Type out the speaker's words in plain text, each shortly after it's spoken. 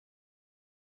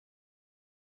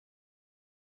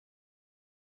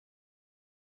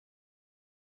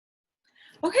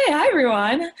Okay, hi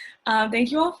everyone.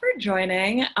 Thank you all for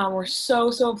joining. We're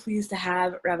so pleased to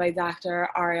have Rabbi Dr.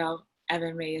 Ariel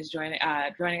Evan Mayse joining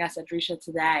us at Drisha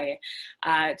today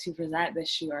to present this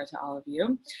shiur to all of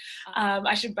you.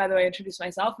 I should, by the way, introduce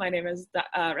myself. My name is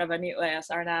Rabbi Leah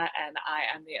Sarna, and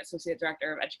I am the Associate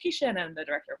Director of Education and the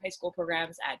Director of High School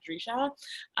Programs at Drisha.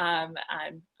 I'm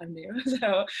new,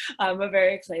 so I'm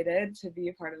very excited to be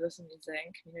a part of this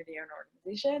amazing community and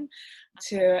organization.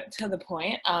 To the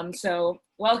point, so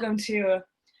welcome to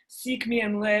Seek Me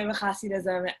and Live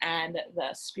Hasidism and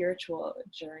the Spiritual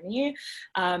Journey.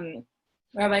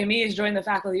 Rabbi Mayse joined the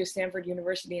faculty of Stanford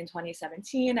University in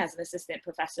 2017 as an assistant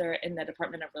professor in the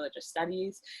Department of Religious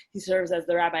Studies. He serves as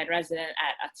the rabbi in resident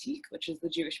at Atik, which is the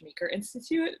Jewish Maker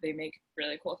Institute. They make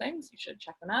really cool things. You should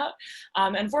check them out.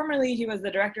 And formerly, he was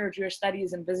the director of Jewish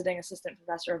Studies and visiting assistant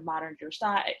professor of modern Jewish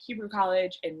thought at Hebrew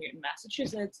College in Newton,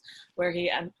 Massachusetts, where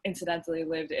he incidentally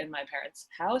lived in my parents'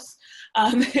 house.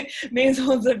 Mayse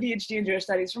holds a PhD in Jewish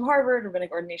Studies from Harvard,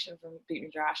 rabbinic ordination from Beit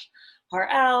Midrash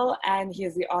Ariel, and he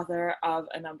is the author of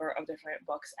a number of different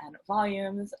books and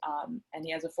volumes, and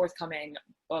he has a forthcoming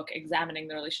book examining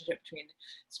the relationship between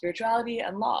spirituality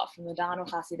and law from the dawn of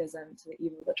Hasidism to the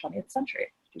eve of the 20th century.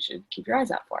 You should keep your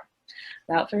eyes out for.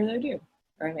 Without further ado,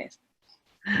 Rabbi Mayse.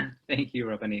 Thank you,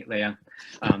 Rabbi Leah.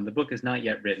 The book is not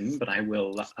yet written, but I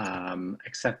will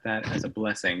accept that as a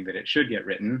blessing that it should get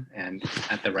written and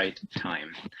at the right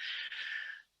time.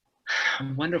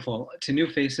 Wonderful. To new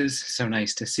faces, so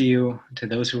nice to see you. To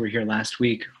those who were here last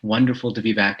week, wonderful to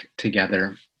be back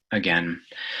together again.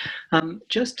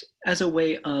 Just as a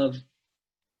way of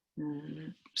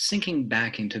sinking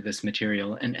back into this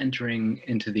material and entering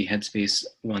into the headspace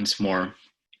once more,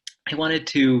 I wanted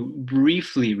to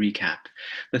briefly recap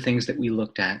the things that we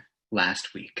looked at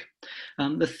last week.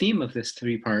 The theme of this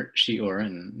three-part shiur,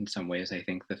 and in some ways I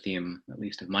think the theme, at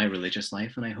least of my religious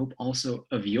life, and I hope also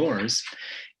of yours,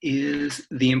 is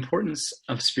the importance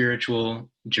of spiritual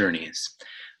journeys.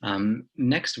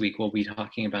 Next week, we'll be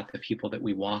talking about the people that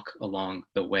we walk along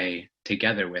the way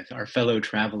together with, our fellow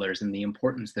travelers, and the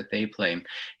importance that they play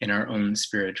in our own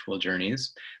spiritual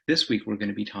journeys. This week, we're going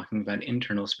to be talking about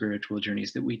internal spiritual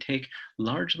journeys that we take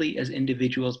largely as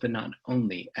individuals, but not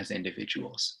only as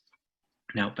individuals.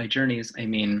 Now, by journeys, I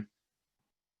mean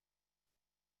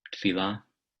tefillah,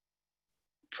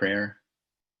 prayer,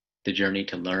 the journey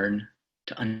to learn,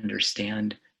 to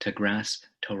understand, to grasp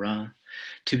Torah,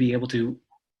 to be able to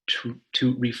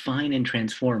refine and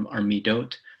transform our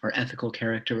midot, our ethical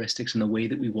characteristics, and the way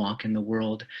that we walk in the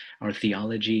world, our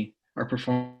theology, our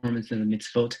performance in the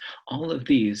mitzvot. All of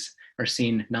these are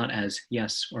seen not as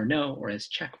yes or no, or as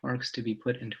check marks to be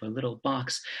put into a little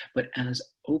box, but as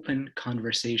open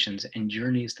conversations and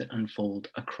journeys that unfold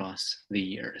across the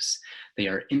years. They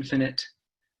are infinite,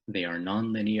 they are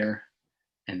nonlinear,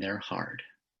 and they're hard.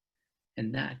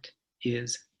 And that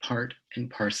is part and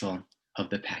parcel of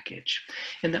the package.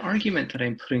 And the argument that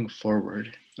I'm putting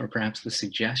forward, or perhaps the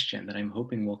suggestion that I'm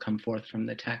hoping will come forth from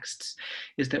the texts,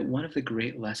 is that one of the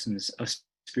great lessons of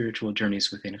spiritual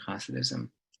journeys within Hasidism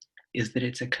is that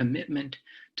it's a commitment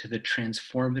to the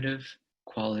transformative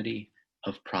quality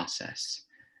of process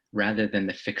rather than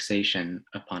the fixation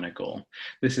upon a goal.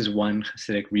 This is one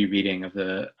Hasidic rereading of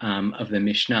the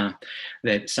Mishnah,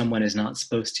 that someone is not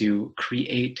supposed to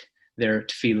create their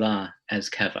tefillah as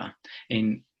keva.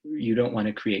 And you don't want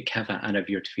to create keva out of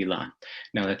your tefillah.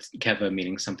 Now that's keva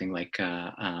meaning something like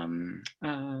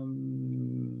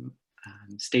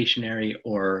stationary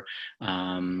or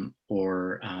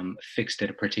fixed at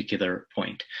a particular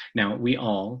point. Now we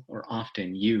all or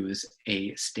often use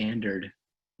a standard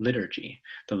liturgy.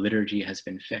 The liturgy has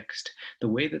been fixed. The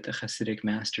way that the Hasidic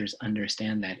masters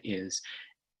understand that is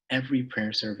every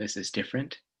prayer service is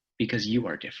different because you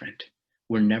are different.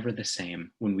 We're never the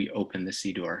same when we open the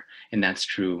Siddur. And that's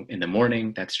true in the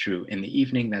morning, that's true in the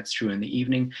evening, that's true in the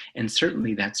evening, and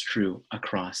certainly that's true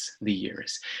across the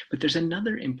years. But there's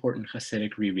another important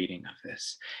Hasidic rereading of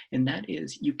this, and that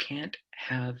is you can't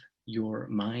have your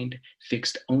mind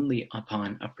fixed only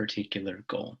upon a particular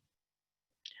goal.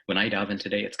 When I daven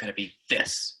today, it's going to be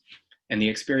this, and the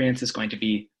experience is going to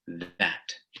be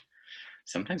that.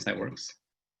 Sometimes that works,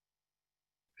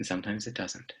 and sometimes it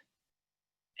doesn't.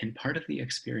 And part of the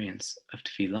experience of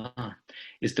tefillah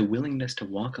is the willingness to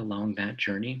walk along that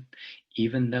journey,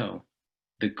 even though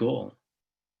the goal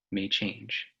may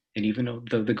change, and even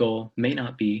though the goal may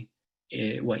not be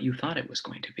what you thought it was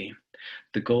going to be.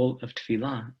 The goal of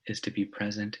tefillah is to be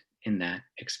present in that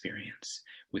experience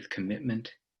with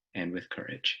commitment and with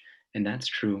courage. And that's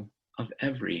true of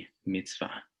every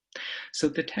mitzvah. So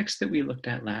the text that we looked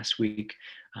at last week,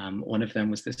 one of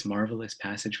them was this marvelous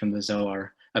passage from the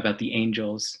Zohar about the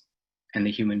angels and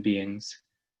the human beings,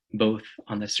 both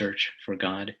on the search for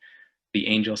God. The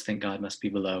angels think God must be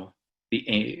below.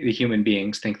 The human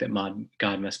beings think that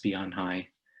God must be on high,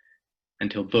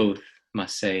 until both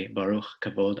must say, Baruch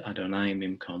Kavod Adonai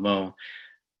Mimkomo,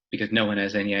 because no one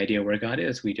has any idea where God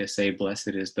is. We just say, blessed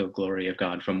is the glory of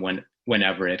God from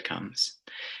whenever it comes.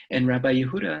 And Rabbi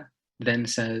Yehuda then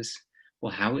says,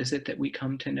 well, how is it that we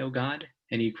come to know God?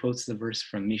 And he quotes the verse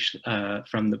from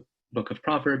the book of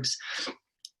Proverbs,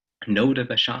 Noda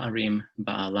b'sha'arim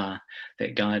ba'ala,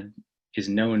 that God is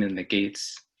known in the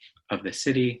gates of the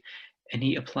city, and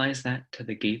he applies that to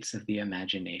the gates of the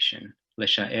imagination.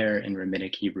 L'sha'er in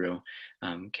Rabbinic Hebrew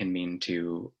can mean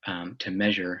to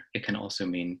measure. It can also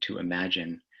mean to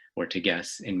imagine or to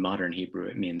guess. In modern Hebrew,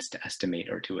 it means to estimate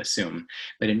or to assume.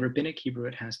 But in Rabbinic Hebrew,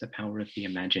 it has the power of the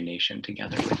imagination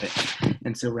together with it.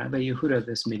 And so Rabbi Yehuda,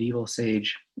 this medieval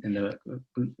sage in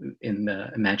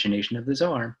the imagination of the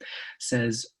Zohar,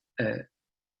 says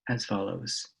as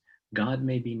follows: God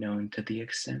may be known to the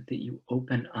extent that you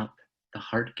open up the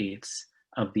heart gates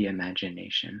of the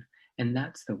imagination. And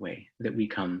that's the way that we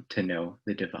come to know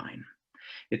the divine.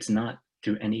 It's not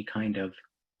through any kind of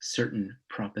certain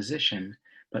proposition,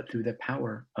 but through the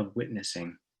power of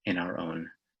witnessing in our own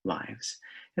lives.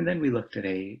 And then we looked at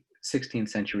a 16th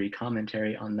century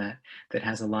commentary on that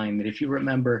has a line that, if you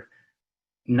remember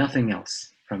nothing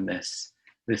else from this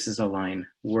is a line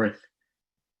worth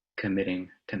committing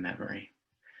to memory.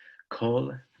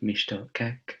 Kol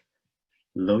mishtokek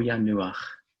lo yanuach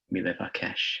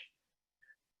milevakesh.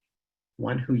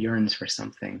 One who yearns for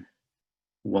something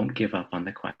won't give up on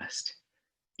the quest,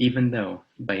 even though,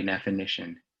 by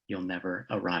definition, you'll never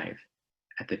arrive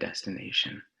at the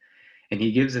destination. And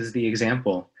he gives us the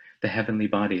example, the heavenly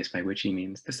bodies, by which he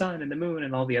means the sun and the moon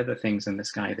and all the other things in the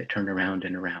sky that turn around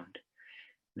and around.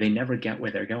 They never get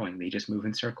where they're going. They just move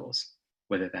in circles,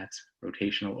 whether that's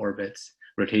rotations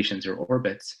or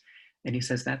orbits. And he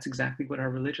says that's exactly what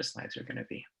our religious lives are going to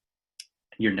be.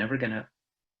 You're never going to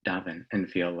daven and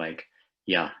feel like,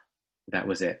 yeah, that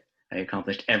was it. I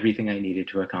accomplished everything I needed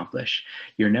to accomplish.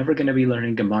 You're never going to be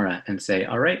learning Gemara and say,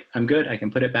 all right, I'm good. I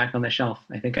can put it back on the shelf.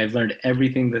 I think I've learned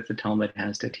everything that the Talmud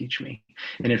has to teach me.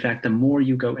 And in fact, the more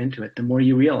you go into it, the more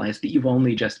you realize that you've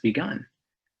only just begun.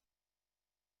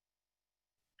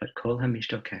 But kol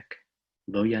hamishtokek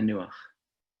lo yanuach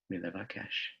milevakesh.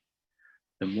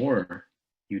 The more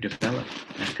you develop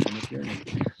that kind of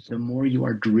yearning, the more you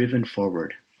are driven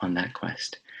forward on that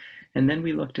quest. And then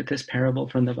we looked at this parable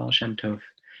from the Baal Shem Tov,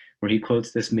 where he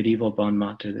quotes this medieval bon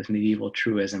mot, or this medieval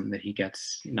truism that he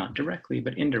gets not directly,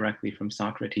 but indirectly from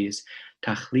Socrates,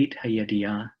 Tachlit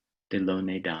hayadiyah de lo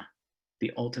neda.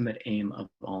 The ultimate aim of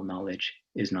all knowledge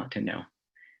is not to know.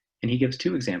 And he gives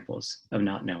two examples of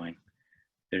not knowing.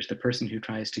 There's the person who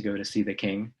tries to go to see the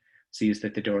king, sees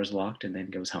that the door is locked, and then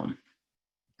goes home.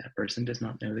 That person does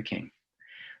not know the king.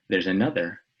 There's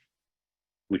another,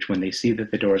 which when they see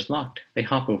that the door is locked, they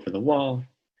hop over the wall,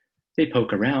 they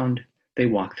poke around, they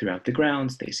walk throughout the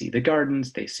grounds, they see the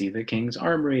gardens, they see the king's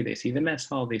armory, they see the mess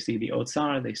hall, they see the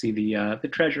otsar, they see the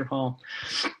treasure hall.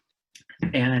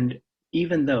 And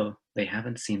even though they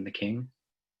haven't seen the king,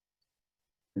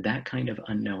 that kind of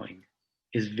unknowing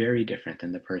is very different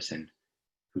than the person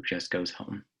who just goes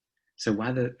home. So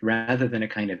rather than a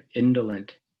kind of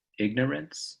indolent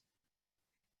ignorance,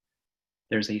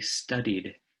 there's a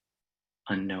studied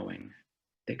unknowing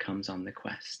that comes on the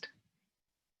quest.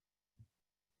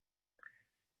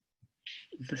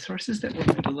 The sources that we're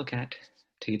going to look at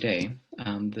today,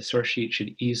 the source sheet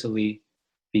should easily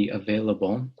be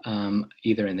available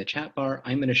either in the chat bar.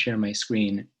 I'm going to share my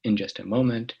screen in just a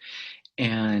moment,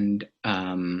 and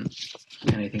I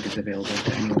think it's available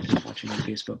to anyone who's watching on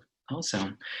Facebook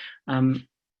also.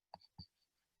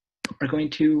 We're going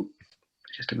to,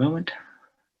 just a moment,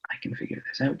 I can figure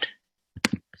this out.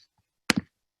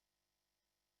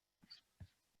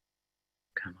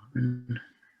 Come on,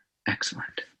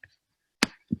 excellent.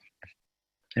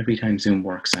 Every time Zoom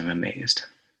works, I'm amazed.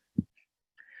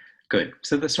 Good,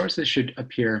 so the sources should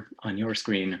appear on your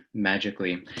screen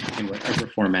magically in whatever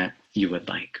format you would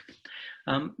like.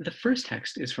 The first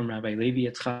text is from Rabbi Levi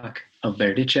Yitzchak of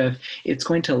Berdichev. It's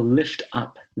going to lift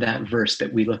up that verse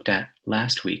that we looked at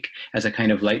last week as a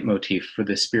kind of leitmotif for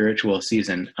the spiritual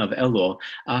season of Elul.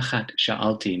 Achat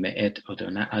sha'alti me'et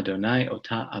Adonai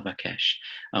ota avakesh.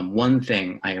 One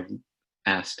thing I have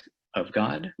asked of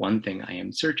God, one thing I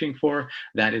am searching for,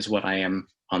 that is what I am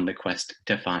on the quest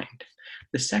to find.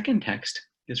 The second text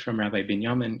is from Rabbi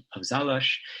Binyamin of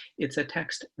Zalosh. It's a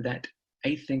text that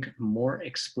I think more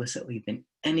explicitly than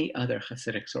any other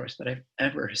Hasidic source that I've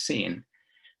ever seen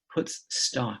puts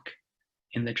stock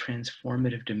in the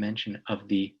transformative dimension of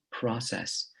the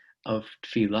process of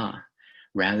tefillah,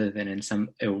 rather than in some,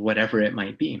 whatever it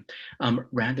might be,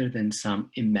 rather than some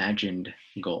imagined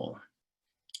goal.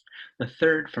 The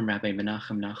third, from Rabbi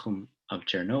Menachem Nachum of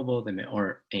Chernobyl, the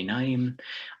Meor Einayim,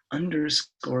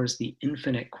 underscores the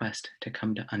infinite quest to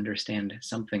come to understand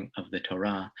something of the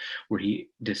Torah, where he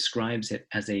describes it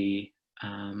as a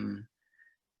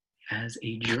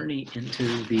journey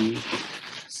into the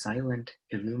silent,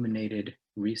 illuminated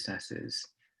recesses,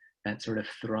 that sort of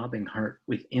throbbing heart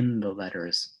within the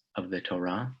letters of the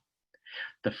Torah.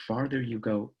 The farther you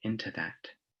go into that,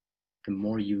 the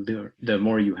more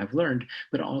you have learned,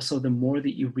 but also the more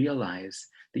that you realize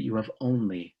that you have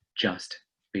only just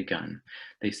begun.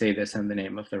 They say this in the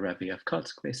name of the Rabbi of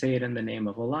Kotsk. They say it in the name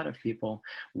of a lot of people.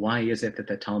 Why is it that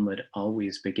the Talmud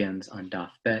always begins on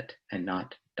Daf Bet and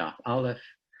not Daf Aleph?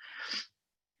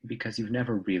 Because you've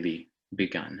never really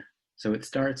begun. So it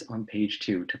starts on page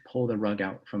 2 to pull the rug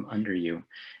out from under you.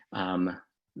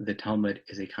 The Talmud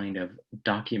is a kind of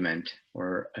document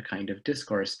or a kind of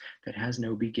discourse that has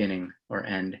no beginning or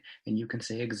end, and you can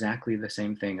say exactly the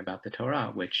same thing about the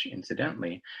Torah, which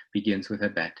incidentally begins with a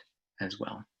bet as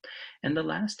well. And the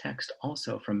last text,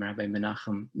 also from Rabbi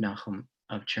Menachem Nachum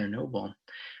of Chernobyl,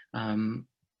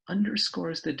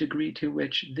 underscores the degree to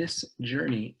which this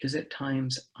journey is at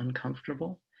times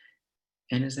uncomfortable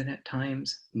and is at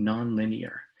times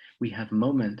nonlinear. We have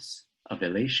moments of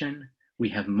elation, we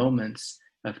have moments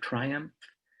of triumph,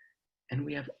 and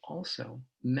we have also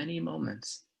many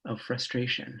moments of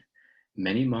frustration,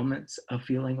 many moments of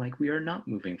feeling like we are not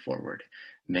moving forward,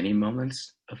 many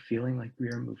moments of feeling like we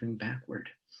are moving backward.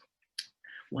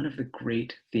 One of the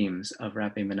great themes of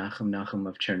Rabbi Menachem Nachum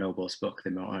of Chernobyl's book, The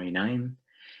Meor Einayim,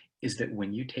 is that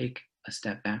when you take a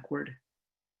step backward,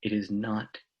 it is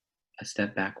not a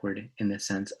step backward in the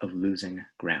sense of losing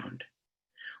ground.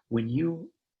 When you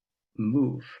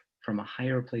move from a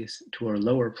higher place to a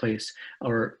lower place,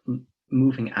 or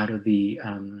moving out of the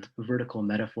vertical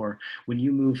metaphor, when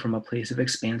you move from a place of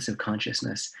expansive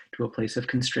consciousness to a place of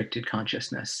constricted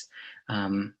consciousness,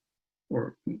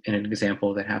 or in an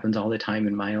example that happens all the time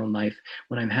in my own life,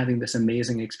 when I'm having this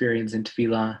amazing experience in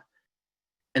tefillah,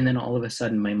 and then all of a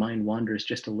sudden my mind wanders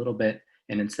just a little bit,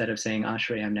 and instead of saying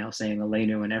Ashrei, I'm now saying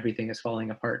Aleinu, and everything is falling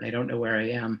apart and I don't know where I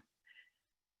am.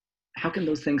 How can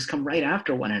those things come right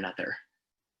after one another?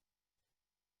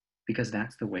 Because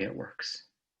that's the way it works.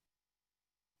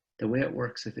 The way it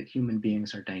works is that human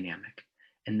beings are dynamic,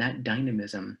 and that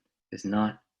dynamism is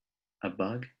not a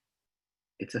bug,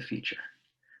 it's a feature.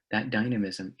 That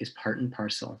dynamism is part and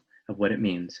parcel of what it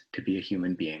means to be a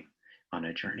human being on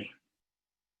a journey.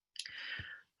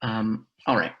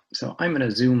 All right, so I'm going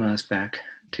to zoom us back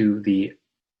to the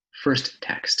first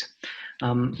text.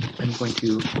 I'm going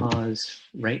to pause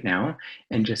right now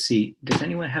and just see, does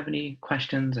anyone have any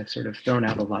questions? I've sort of thrown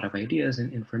out a lot of ideas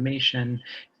and information.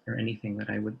 Is there anything that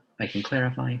I can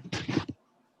clarify?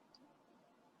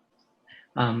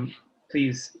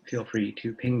 Please feel free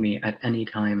to ping me at any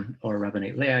time, or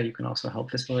Rabbi Leah, you can also help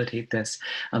facilitate this.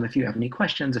 If you have any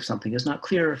questions, if something is not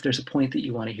clear, if there's a point that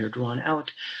you want to hear drawn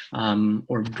out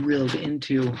or drilled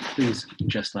into, please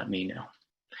just let me know.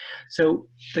 So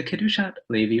the Kedushat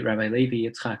Levi, Rabbi Levi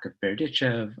Yitzchak of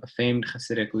Berdichev, a famed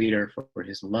Hasidic leader for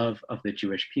his love of the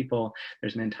Jewish people.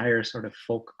 There's an entire sort of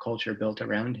folk culture built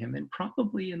around him. And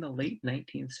probably in the late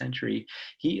 19th century,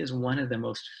 he is one of the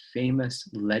most famous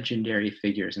legendary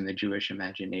figures in the Jewish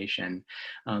imagination.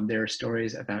 There are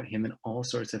stories about him in all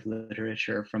sorts of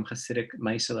literature, from Hasidic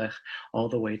Mayse all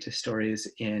the way to stories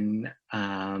in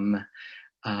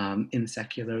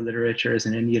secular literatures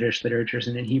and in Yiddish literatures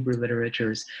and in Hebrew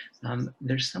literatures.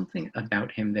 There's something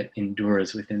about him that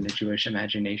endures within the Jewish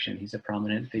imagination. He's a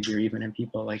prominent figure even in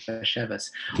people like Bashevis,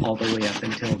 all the way up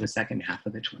until the second half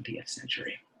of the 20th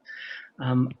century.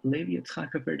 Levi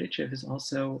Yitzchak of Berdichev is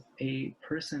also a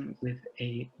person with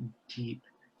a deep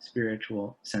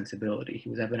spiritual sensibility. He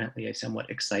was evidently a somewhat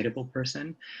excitable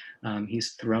person.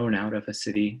 He's thrown out of a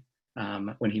city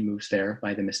when he moves there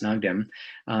by the Misnagdim,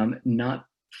 not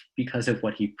because of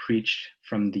what he preached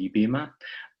from the Bima,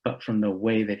 but from the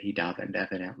way that he davened.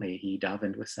 Evidently, he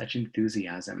davened with such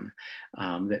enthusiasm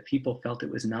that people felt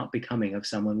it was not becoming of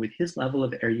someone with his level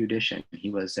of erudition.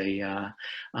 He was a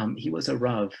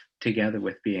Rav together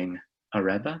with being a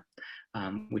Rebbe,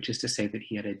 which is to say that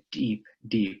he had a deep,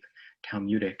 deep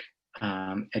Talmudic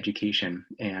education,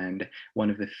 and one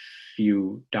of the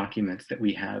few documents that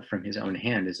we have from his own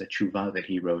hand is a tshuva that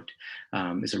he wrote,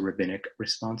 is a rabbinic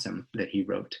responsum that he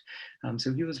wrote.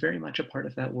 So he was very much a part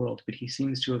of that world, but he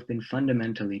seems to have been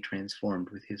fundamentally transformed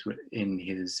in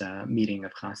his meeting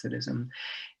of Hasidism.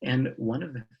 And one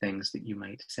of the things that you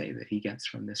might say that he gets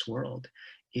from this world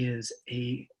is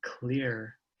a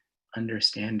clear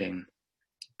understanding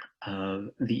of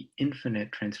the infinite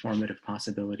transformative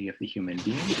possibility of the human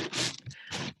being,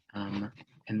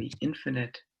 and the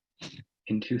infinite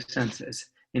in two senses.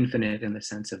 Infinite in the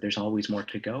sense of there's always more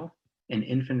to go, and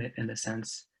infinite in the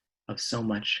sense of so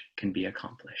much can be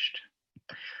accomplished.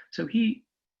 So he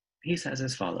says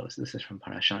as follows. This is from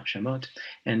Parashat Shemot,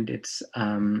 and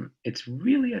it's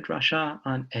really a drasha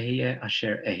on Ehyeh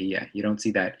Asher Ehyeh. You don't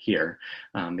see that here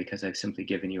because I've simply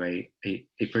given you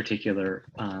a particular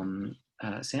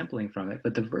sampling from it.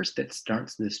 But the verse that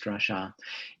starts this drasha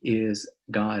is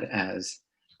God as,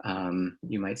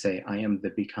 you might say, I am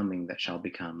the becoming that shall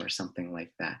become, or something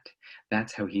like that.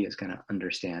 That's how he is going to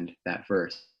understand that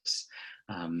verse.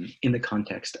 In the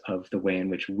context of the way in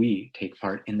which we take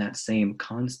part in that same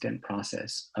constant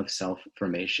process of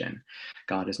self-formation.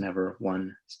 God is never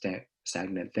one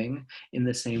stagnant thing, in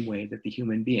the same way that the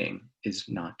human being is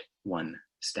not one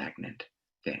stagnant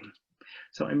thing.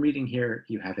 So I'm reading here,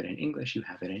 you have it in English, you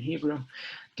have it in Hebrew.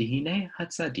 Dihine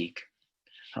hatzadik,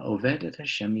 ha'oved et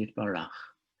Hashem yitbarach,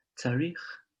 tzarich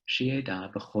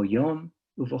shi'eda b'chol yom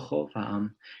u'v'chol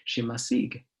va'am,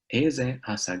 shemasig eze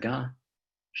hasaga,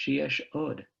 שיש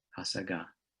עוד השגה,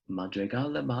 מדרגה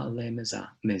למעלה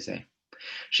מזה,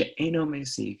 שאינו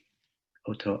משיג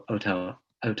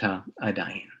אותה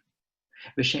עדיין,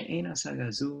 ושאין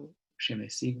השגה זו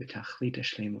שמשיג בתכלית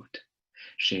השלמות,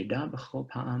 שידע בכל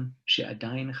פעם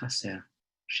שעדיין חסר,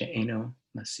 שאינו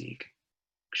משיג.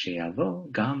 כשיבוא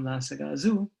גם להשגה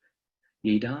זו,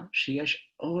 ידע שיש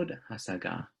עוד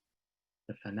השגה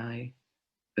לפני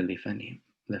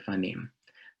ולפנים,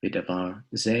 ודבר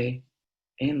זה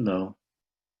Ein lo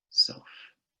sof.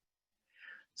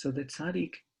 So the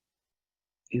tzaddik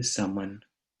is someone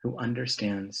who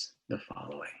understands the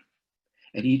following.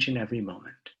 At each and every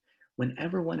moment,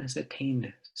 whenever one has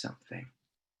attained something,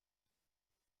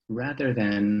 rather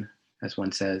than, as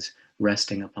one says,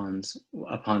 resting upon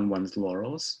one's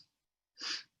laurels,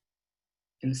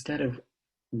 instead of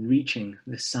reaching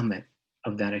the summit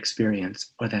of that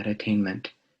experience or that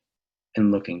attainment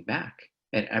and looking back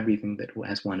at everything that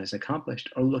one has accomplished,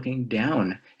 or looking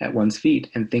down at one's feet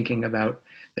and thinking about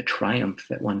the triumph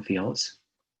that one feels.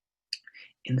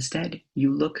 Instead, you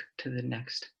look to the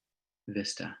next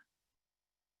vista.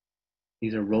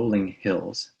 These are rolling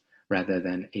hills rather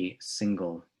than a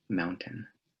single mountain.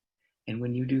 And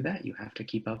when you do that, you have to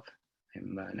keep up.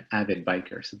 I'm an avid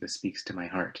biker, so this speaks to my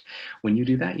heart. When you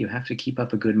do that, you have to keep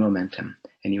up a good momentum,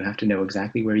 and you have to know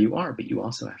exactly where you are, but you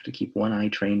also have to keep one eye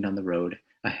trained on the road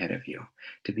ahead of you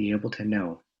to be able to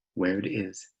know where it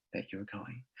is that you're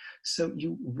going. So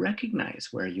you recognize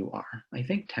where you are. I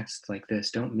think texts like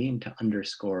this don't mean to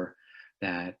underscore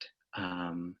that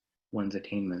one's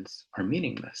attainments are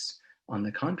meaningless. On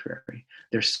the contrary,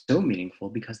 they're so meaningful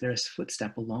because they're a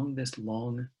footstep along this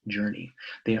long journey.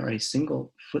 They are a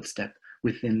single footstep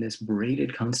within this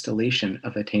braided constellation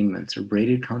of attainments, or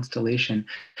braided constellation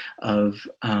of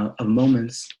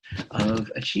moments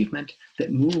of achievement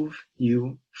that move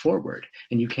you forward.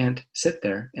 And you can't sit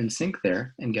there and sink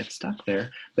there and get stuck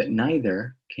there, but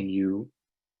neither can you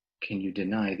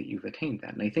deny that you've attained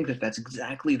that. And I think that that's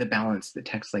exactly the balance that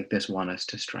texts like this want us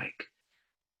to strike.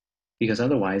 Because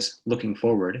otherwise, looking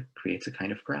forward creates a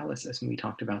kind of paralysis. And we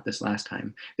talked about this last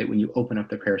time, that when you open up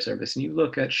the prayer service and you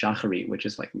look at Shacharit, which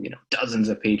is like, dozens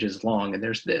of pages long, and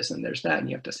there's this and there's that, and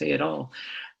you have to say it all,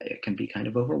 it can be kind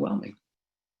of overwhelming.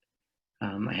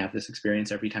 I have this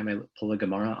experience every time I pull a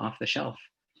Gemara off the shelf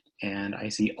and I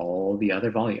see all the other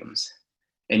volumes.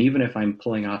 And even if I'm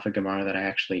pulling off a Gemara that I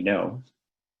actually know,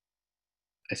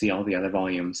 I see all the other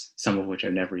volumes, some of which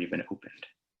I've never even opened.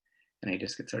 And I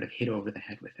just get sort of hit over the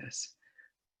head with this.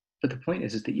 But the point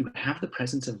is that you have the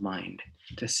presence of mind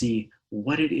to see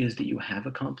what it is that you have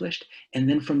accomplished. And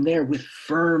then from there, with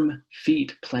firm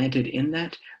feet planted in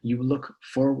that, you look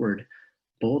forward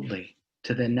boldly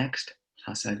to the next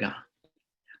hasaga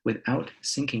without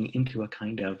sinking into a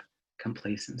kind of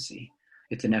complacency.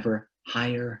 It's an ever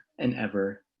higher and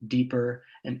ever deeper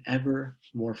and ever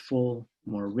more full,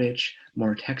 more rich,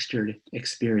 more textured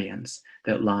experience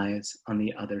that lies on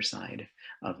the other side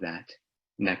of that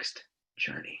next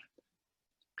journey.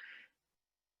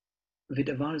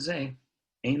 V'davar ze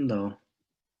ein lo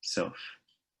sof.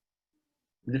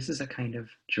 This is a kind of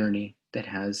journey that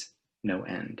has no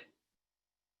end.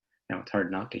 Now it's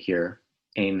hard not to hear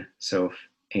ein sof,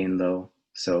 ein lo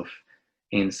sof,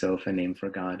 ein sof, a name for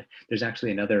God.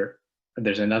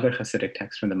 There's another Hasidic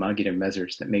text from the Maggid and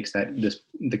Mezers that makes that,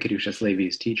 the Kedushas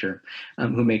Levi's teacher,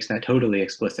 who makes that totally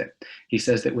explicit. He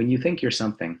says that when you think you're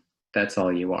something, that's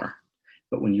all you are.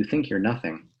 But when you think you're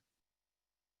nothing,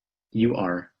 you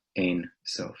are Ein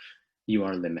Sof. You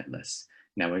are limitless.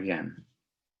 Now again,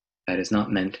 That is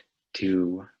not meant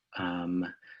to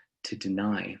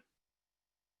deny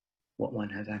what one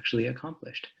has actually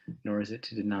accomplished, nor is it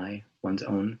to deny one's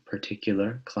own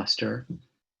particular cluster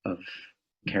of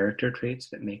character traits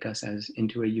that make us as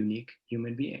into a unique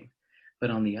human being.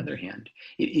 But on the other hand,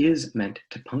 it is meant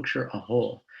to puncture a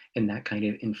hole in that kind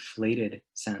of inflated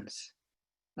sense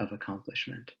of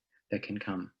accomplishment that can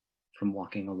come from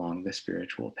walking along the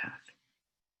spiritual path.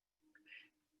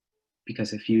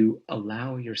 Because if you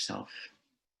allow yourself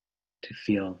to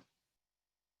feel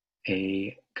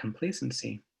a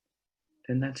complacency,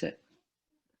 then that's it.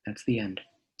 That's the end.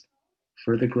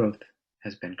 Further growth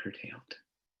has been curtailed.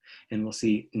 And we'll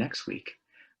see next week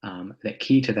that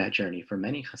key to that journey for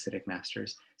many Hasidic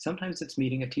masters, sometimes it's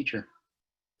meeting a teacher.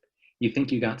 You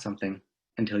think you got something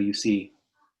until you see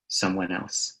someone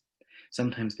else.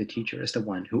 Sometimes the teacher is the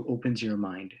one who opens your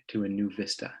mind to a new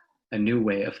vista, a new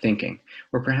way of thinking,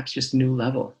 or perhaps just a new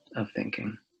level of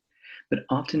thinking. But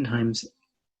oftentimes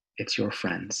it's your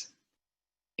friends.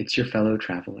 It's your fellow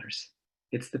travelers.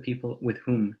 It's the people with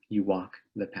whom you walk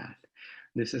the path.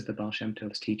 This is the Baal Shem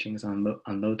Tov's teachings on Lo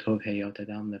Tov Heyot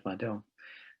Adam Levado.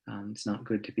 It's not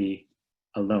good to be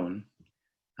alone.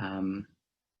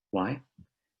 Why?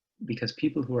 Because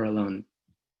people who are alone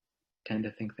tend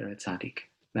to think they're a tzaddik.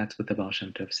 That's what the Baal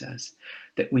Shem Tov says.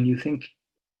 That when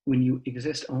you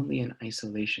exist only in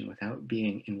isolation without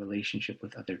being in relationship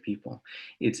with other people,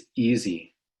 it's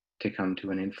easy to come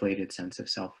to an inflated sense of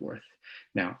self-worth.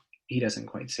 Now, he doesn't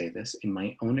quite say this. In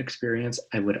my own experience,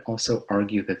 I would also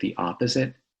argue that the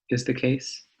opposite is the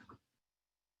case.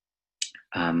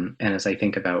 And as I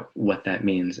think about what that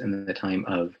means in the time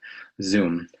of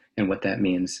Zoom, and what that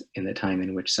means in the time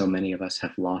in which so many of us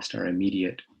have lost our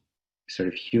immediate sort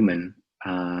of human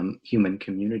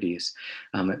communities,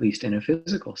 at least in a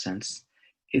physical sense,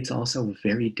 it's also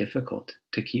very difficult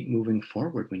to keep moving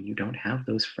forward when you don't have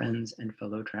those friends and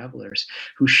fellow travelers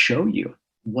who show you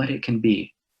what it can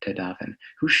be to daven,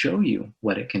 who show you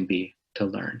what it can be to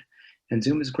learn. And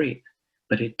Zoom is great,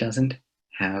 but it doesn't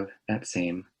have that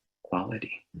same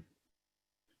quality.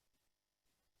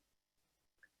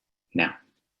 Now,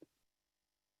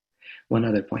 one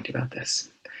other point about this.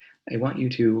 I want you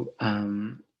to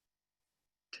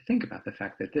think about the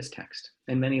fact that this text,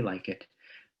 and many like it,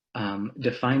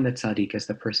 define the tzaddik as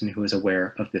the person who is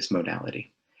aware of this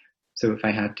modality. So if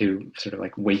I had to sort of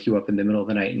like wake you up in the middle of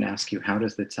the night and ask you, how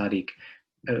does the tzaddik,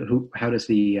 how does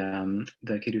the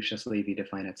Kedushas Levi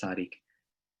define a tzaddik?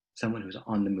 Someone who's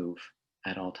on the move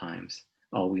at all times,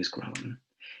 always growing.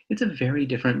 It's a very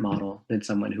different model than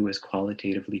someone who is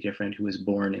qualitatively different, who is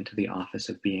born into the office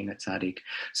of being a tzaddik,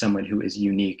 someone who is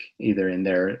unique either in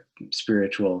their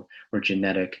spiritual or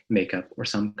genetic makeup or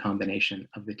some combination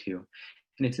of the two.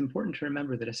 And it's important to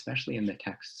remember that especially in the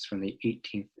texts from the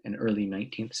 18th and early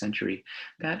 19th century,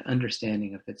 that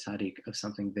understanding of the tzaddik, of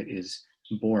something that is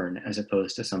born as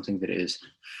opposed to something that is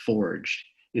forged,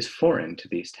 is foreign to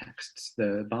these texts.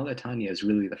 The Baal HaTanya is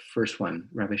really the first one,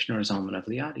 Rabbi Shneur Zalman of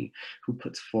Liadi, who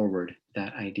puts forward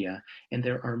that idea. And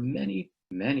there are many,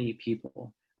 many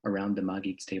people around the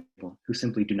Maggid's table who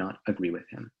simply do not agree with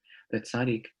him. The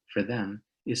tzaddik, for them,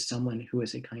 is someone who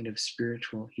is a kind of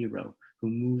spiritual hero, who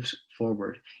moves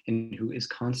forward and who is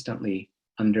constantly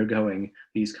undergoing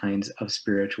these kinds of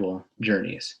spiritual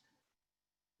journeys,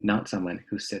 not someone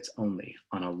who sits only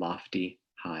on a lofty,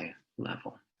 high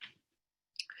level.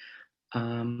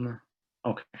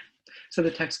 Okay, so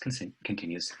the text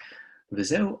continues.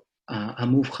 V'zeu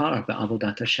hamuvchar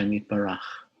be'avodat Hashem yitbarach.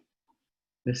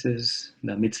 This is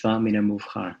the mitzvah min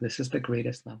hamuvchar. This is the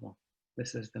greatest level.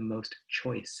 This is the most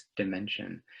choice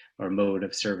dimension or mode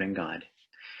of serving God.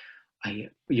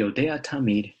 Yodea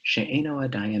tamid she'eno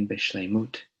adayan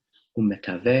b'shleimut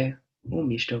u'metaveh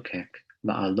u'mishtokek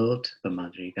la'alot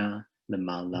b'madriga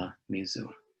l'mala mizu.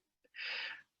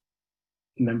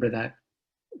 Remember that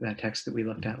text that we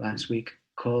looked at last week?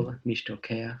 Kol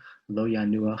mishtokeach lo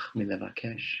yanuach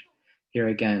milevakesh. Here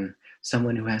again,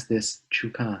 someone who has this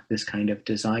chukah, this kind of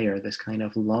desire, this kind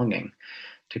of longing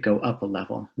to go up a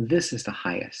level. This is the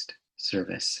highest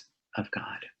service of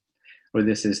God. Or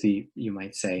this is the, you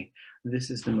might say, this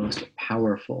is the most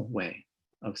powerful way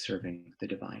of serving the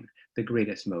divine, the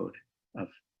greatest mode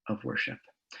of worship.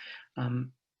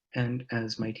 And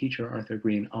as my teacher, Arthur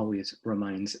Green, always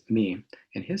reminds me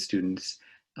and his students,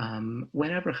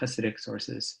 whenever Hasidic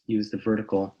sources use the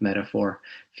vertical metaphor,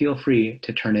 feel free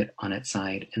to turn it on its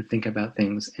side and think about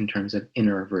things in terms of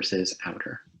inner versus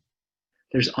outer.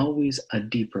 There's always a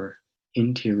deeper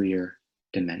interior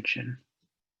dimension.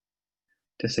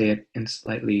 To say it in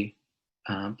slightly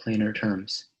plainer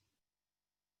terms,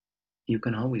 you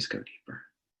can always go deeper.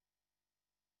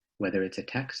 Whether it's a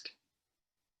text,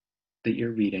 that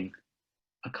you're reading,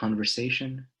 a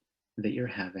conversation that you're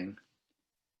having,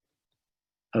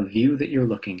 a view that you're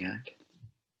looking at,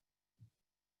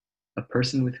 a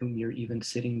person with whom you're even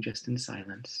sitting just in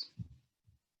silence,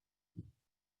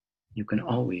 you can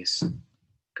always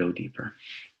go deeper.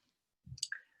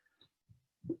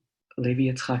 Levi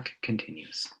Yitzchak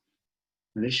continues.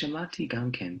 Vishamati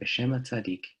gamken b'shem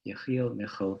tzadik Yechiel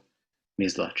Michal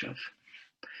Mizlachov,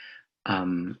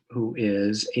 who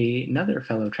is another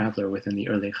fellow traveler within the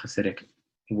early Hasidic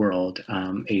world,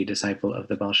 a disciple of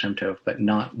the Baal Shem Tov, but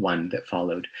not one that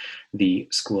followed the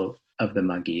school of the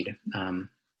Magid,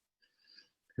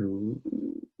 who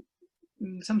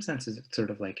in some senses it's sort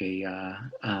of like a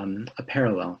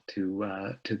parallel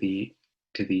to the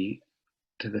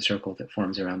circle that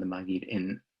forms around the Magid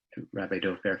in Rabbi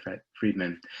Dov Ber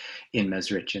Friedman in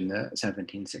Mezrich in the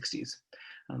 1760s.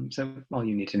 So all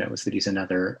you need to know is that he's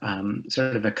another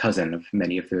sort of a cousin of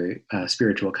many of the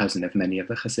spiritual cousin of many of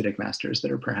the Hasidic masters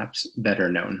that are perhaps better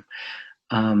known.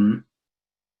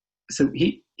 So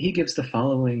he gives the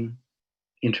following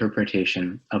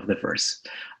interpretation of the verse.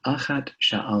 Achat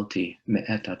sha'alti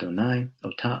me'et Adonai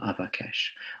ota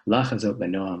avakesh lachazot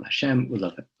benoam Hashem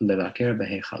ulevaker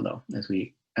beheichalo.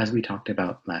 As we talked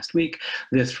about last week,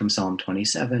 this from Psalm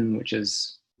 27, which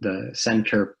is the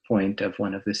center point of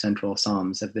one of the central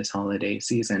psalms of this holiday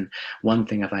season. One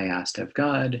thing have I asked of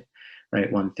God,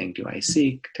 right? One thing do I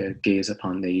seek, to gaze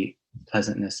upon the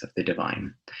pleasantness of the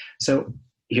divine. So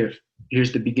here's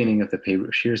the beginning of the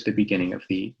Perush. Here's the beginning of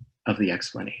the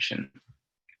explanation.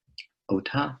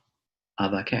 Ota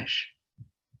avakesh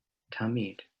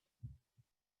tamid.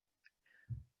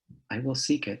 I will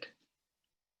seek it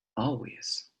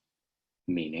always,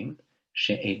 meaning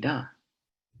she'eda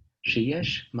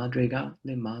sheyesh madrega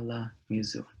lemala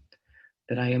mizu,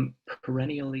 that I am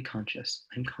perennially conscious,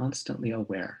 I'm constantly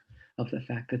aware of the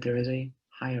fact that there is a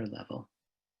higher level,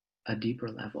 a deeper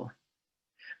level.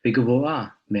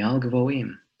 V'gavoa me'al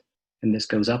gavoim, and this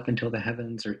goes up until the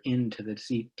heavens or into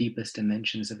the deepest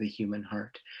dimensions of the human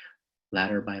heart,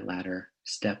 ladder by ladder,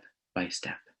 step by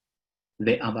step.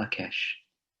 Ve'avakesh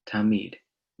tamid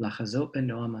lachazot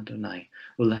benoam Adonai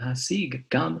ulahasig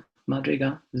gam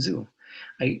madrega zu.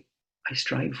 I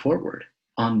strive forward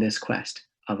on this quest,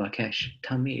 avakesh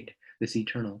tamid, this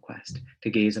eternal quest, to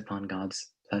gaze upon God's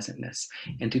pleasantness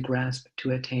and to grasp,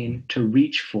 to attain, to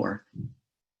reach for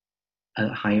a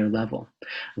higher level.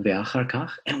 Ve'achar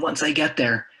kach, and once I get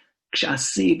there,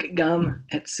 kshasig gam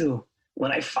etzu,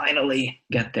 when I finally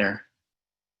get there,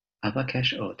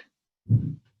 avakesh od,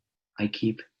 I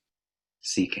keep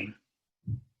seeking.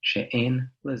 She'en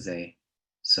lezeh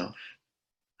sof,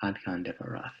 ad kan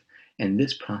devarav. And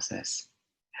this process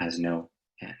has no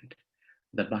end.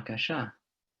 The bakasha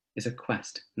is a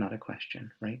quest, not a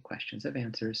question, right? Questions have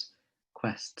answers,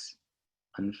 quests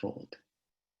unfold.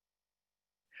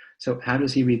 So how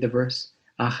does he read the verse?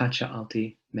 Achat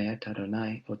sha'alti me'et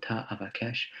Adonai ota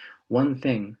avakesh. One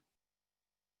thing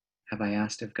have I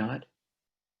asked of God,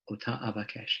 ota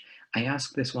avakesh. I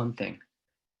ask this one thing.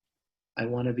 I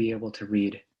want to be able to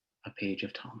read a page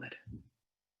of Talmud.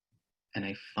 And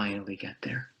I finally get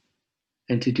there.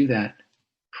 And to do that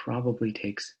probably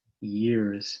takes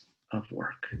years of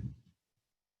work.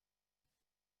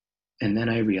 And then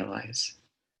I realize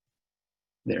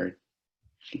there are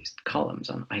these columns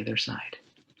on either side.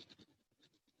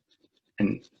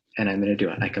 And I'm going to do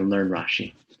it. I can learn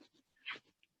Rashi.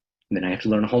 And then I have to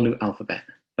learn a whole new alphabet,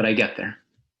 but I get there.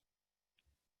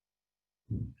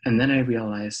 And then I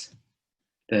realize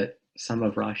that some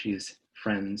of Rashi's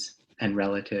friends and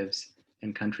relatives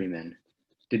and countrymen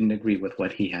didn't agree with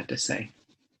what he had to say.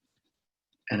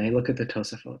 And I look at the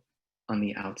Tosafot on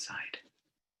the outside.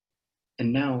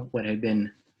 And now what had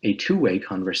been a two-way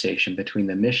conversation between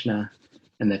the Mishnah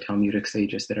and the Talmudic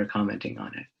sages that are commenting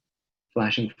on it,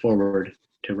 flashing forward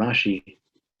to Rashi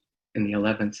in the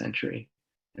 11th century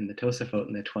and the Tosafot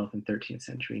in the 12th and 13th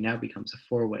century, now becomes a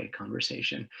four-way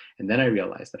conversation. And then I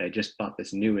realized that I just bought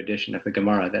this new edition of the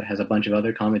Gemara that has a bunch of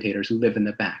other commentators who live in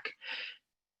the back.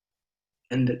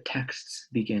 And the texts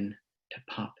begin to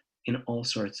pop in all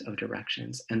sorts of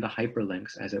directions, and the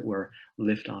hyperlinks, as it were,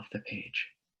 lift off the page.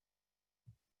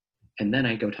 And then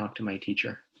I go talk to my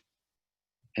teacher,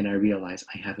 and I realize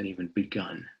I haven't even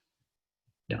begun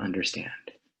to understand.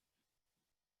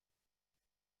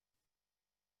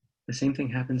 The same thing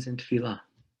happens in Tefillah.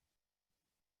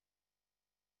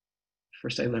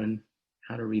 First I learn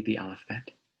how to read the alphabet,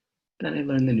 then I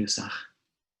learn the nusach,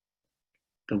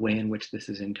 the way in which this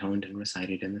is intoned and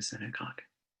recited in the synagogue.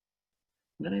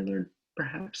 And then I learn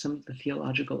perhaps some of the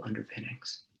theological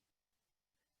underpinnings.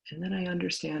 And then I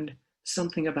understand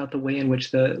something about the way in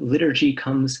which the liturgy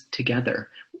comes together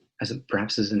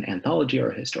perhaps as an anthology or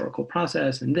a historical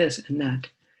process, and this and that.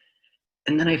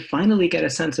 And then I finally get a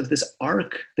sense of this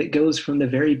arc that goes from the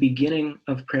very beginning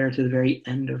of prayer to the very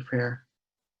end of prayer.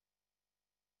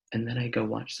 And then I go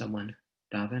watch someone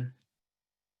daven,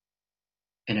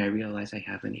 and I realize I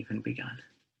haven't even begun.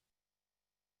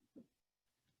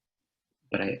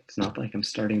 But it's not like I'm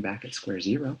starting back at square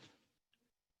zero.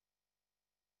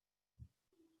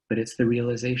 But it's the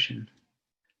realization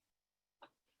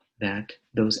that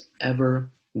those ever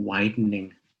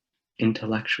widening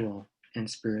intellectual and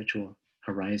spiritual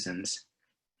horizons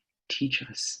teach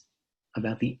us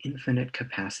about the infinite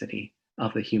capacity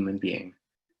of the human being,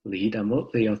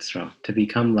 to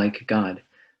become like God,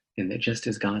 and that just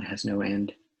as God has no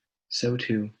end, so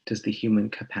too does the human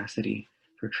capacity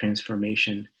for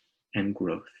transformation and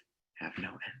growth have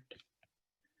no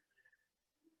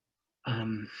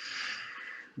end.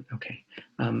 Okay.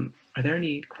 Are there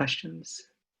any questions,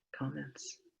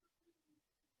 comments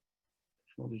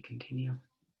before we continue?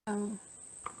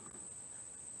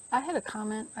 I had a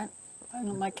comment. I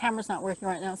know my camera's not working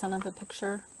right now, so I don't have a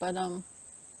picture. But in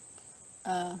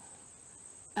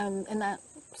that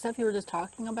stuff you were just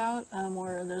talking about,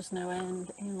 where there's no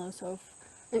end,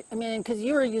 I mean, because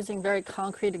you were using very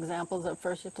concrete examples. At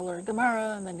first, you have to learn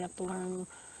Gemara, and then you have to learn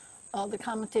all the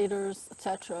commentators,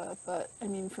 etc. But I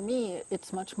mean, for me,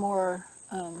 it's much more.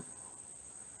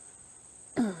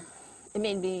 It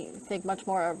made me think much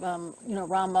more of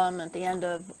Rambam at the end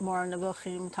of Mor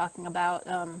Nevuchim talking about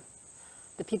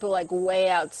the people like way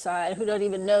outside who don't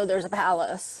even know there's a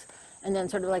palace, and then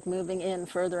sort of like moving in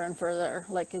further and further,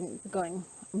 like going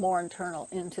more internal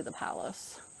into the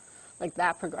palace, like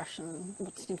that progression,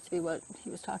 which seems to be what he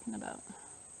was talking about.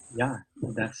 Yeah,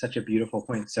 that's such a beautiful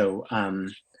point. So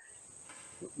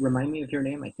remind me of your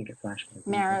name. I think it flashed.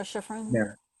 Mara Schifrin.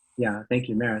 Mara. Yeah, thank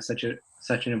you, Mara. Such an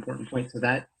important point. So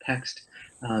that text,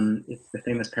 it's the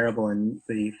famous parable in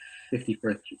the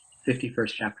 51st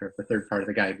chapter of the third part of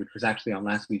the guide, which was actually on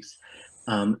last week's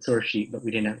source sheet, but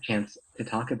we didn't have a chance to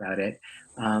talk about it,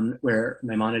 where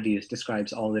Maimonides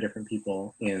describes all the different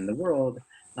people in the world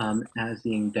as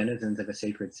being denizens of a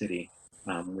sacred city,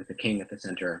 with a king at the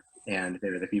center. And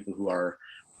they're the people who are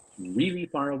really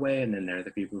far away, and then there are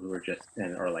the people who are just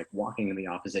and are like walking in the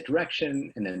opposite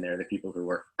direction, and then there are the people who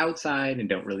are outside and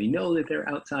don't really know that they're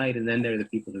outside, and then there are the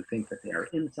people who think that they are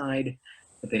inside,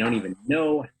 but they don't even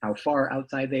know how far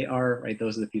outside they are, right?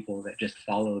 Those are the people that just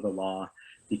follow the law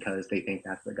because they think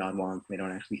that's what God wants. They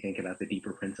don't actually think about the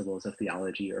deeper principles of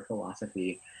theology or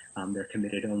philosophy. They're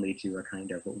committed only to a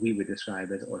kind of what we would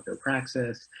describe as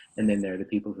orthopraxis. And then there are the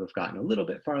people who have gotten a little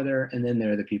bit farther. And then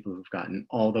there are the people who've gotten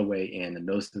all the way in. And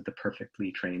those are the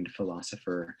perfectly trained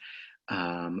philosophers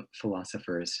and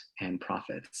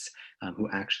prophets who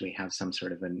actually have some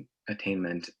sort of an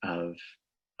attainment of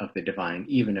the divine,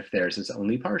 even if theirs is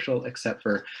only partial, except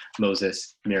for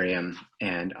Moses, Miriam,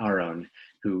 and Aaron,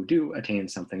 who do attain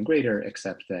something greater,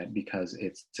 except that because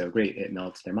it's so great, it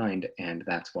melts their mind, and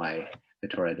that's why the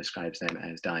Torah describes them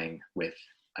as dying with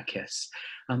a kiss.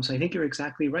 So I think you're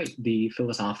exactly right. The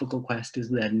philosophical quest is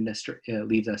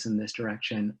leads us in this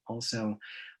direction. Also,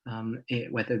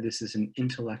 whether this is an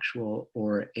intellectual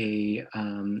or a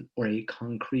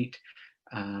concrete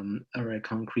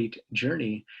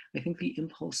journey, I think the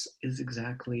impulse is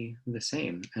exactly the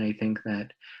same. And I think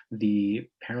that the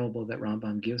parable that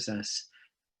Rambam gives us,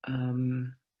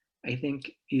 I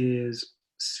think is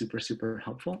super, super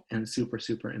helpful and super,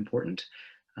 super important.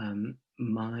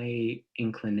 My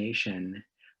inclination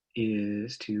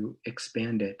is to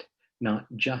expand it not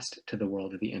just to the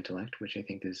world of the intellect, which I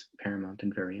think is paramount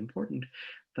and very important,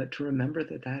 but to remember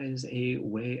that that is a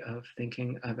way of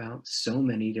thinking about so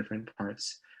many different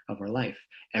parts of our life.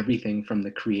 Everything from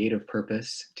the creative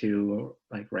purpose to,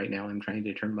 like right now, I'm trying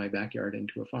to turn my backyard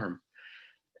into a farm.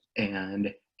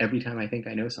 And every time I think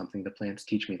I know something, the plants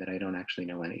teach me that I don't actually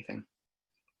know anything.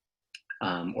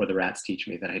 Or the rats teach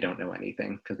me that I don't know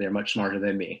anything because they're much smarter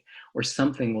than me. Or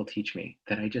something will teach me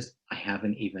that I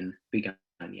haven't even begun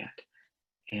yet.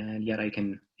 And yet I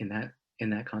can, in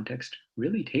that context,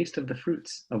 really taste of the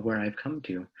fruits of where I've come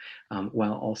to,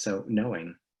 while also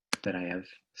knowing that I have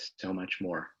so much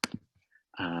more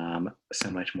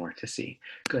to see.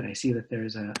 Good, I see that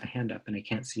there's a hand up and I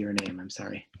can't see your name, I'm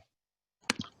sorry.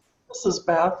 This is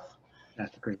Beth.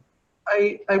 That's great.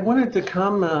 I wanted to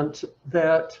comment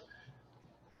that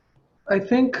I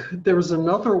think there's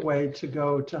another way to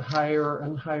go to higher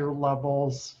and higher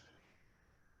levels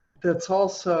that's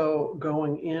also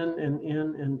going in and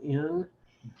in and in.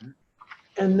 Mm-hmm.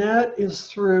 And that is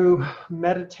through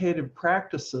meditative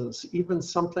practices, even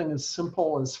something as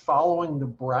simple as following the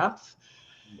breath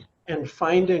and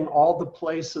finding all the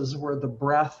places where the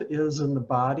breath is in the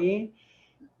body,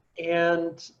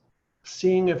 and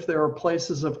seeing if there are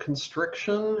places of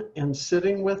constriction and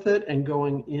sitting with it and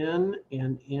going in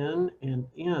and in and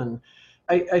in.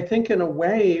 I think in a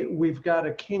way we've got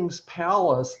a king's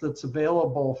palace that's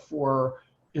available for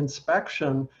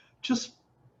inspection just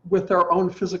with our own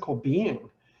physical being.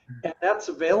 And that's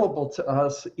available to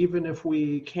us even if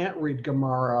we can't read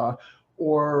Gemara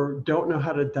or don't know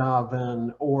how to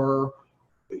daven or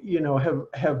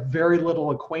have very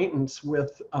little acquaintance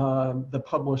with the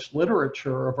published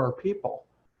literature of our people.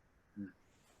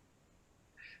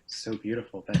 So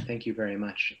beautiful. Thank you very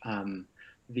much.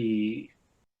 The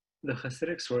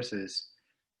Hasidic sources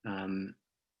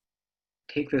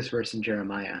take this verse in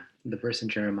Jeremiah, the verse in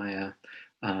Jeremiah,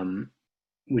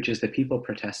 which is the people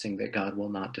protesting that God will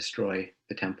not destroy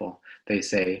the temple. They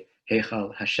say,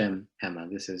 Heichal Hashem Hema,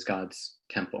 this is God's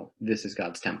temple. This is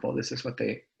God's temple. This is what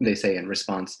they say in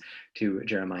response to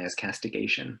Jeremiah's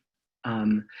castigation.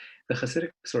 The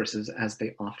Hasidic sources, as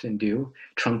they often do,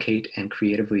 truncate and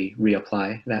creatively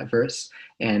reapply that verse.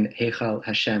 And Heichal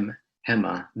Hashem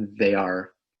Hema, they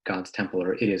are God's temple,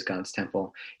 or it is God's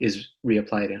temple, is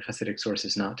reapplied in Hasidic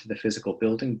sources not to the physical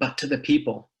building, but to the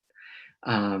people.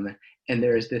 And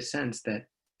there is this sense that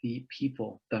the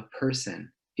people, the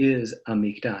person, is a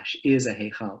mikdash, is a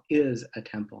heichal, is a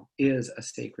temple, is a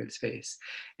sacred space.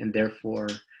 And therefore,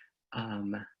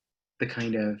 the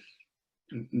kind of,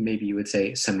 maybe you would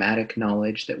say, somatic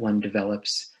knowledge that one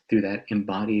develops through that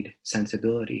embodied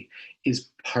sensibility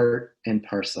is part and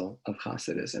parcel of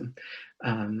Hasidism.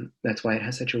 That's why it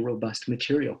has such a robust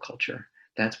material culture.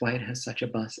 That's why it has such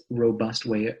a robust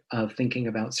way of thinking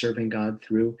about serving God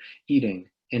through eating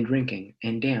and drinking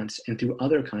and dance and through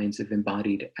other kinds of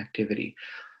embodied activity.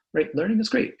 Right? Learning is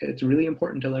great. It's really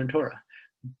important to learn Torah.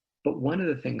 But one of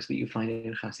the things that you find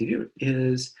in Chassidut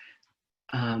is,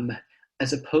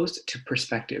 as opposed to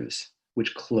perspectives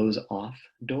which close off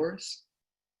doors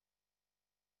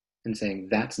and saying,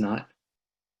 that's not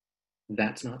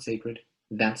sacred,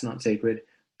 that's not sacred.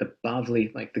 The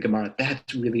Bavli, like the Gemara,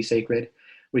 that's really sacred,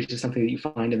 which is something that you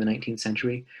find in the 19th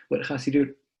century. What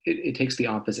Chassidut, it takes the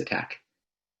opposite tack.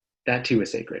 That too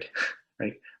is sacred,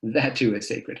 right? That too is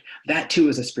sacred. That too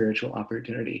is a spiritual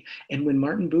opportunity. And when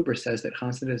Martin Buber says that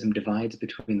Hasidism divides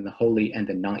between the holy and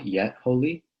the not yet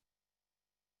holy,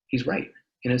 he's right.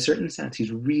 In a certain sense,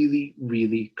 he's really,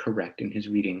 really correct in his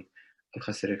reading of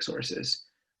Hasidic sources.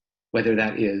 Whether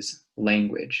that is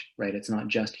language, right? It's not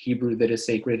just Hebrew that is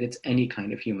sacred, it's any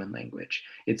kind of human language.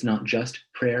 It's not just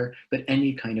prayer, but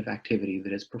any kind of activity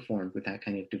that is performed with that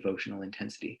kind of devotional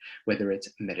intensity, whether it's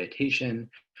meditation,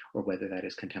 or whether that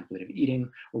is contemplative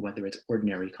eating, or whether it's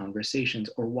ordinary conversations,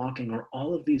 or walking, or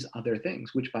all of these other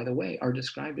things, which, by the way, are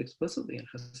described explicitly in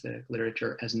Hasidic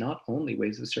literature as not only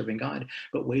ways of serving God,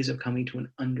 but ways of coming to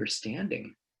an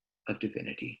understanding of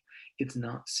divinity. It's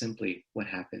not simply what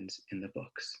happens in the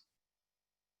books.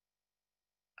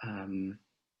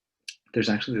 There's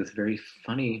actually this very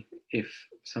funny, if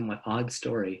somewhat odd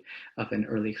story of an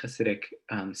early Hasidic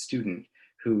student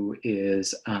who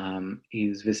is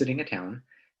he's visiting a town,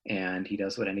 and he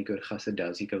does what any good Chassid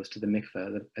does. He goes to the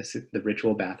mikveh, the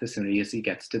ritual bath, as soon as he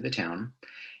gets to the town.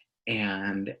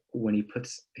 And when he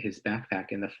puts his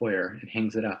backpack in the foyer and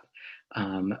hangs it up,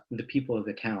 the people of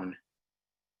the town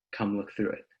come look through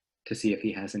it to see if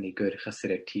he has any good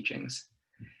Hasidic teachings.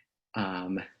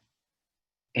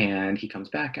 And he comes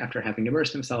back after having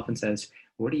immersed himself and says,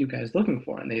 what are you guys looking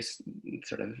for? And they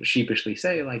sort of sheepishly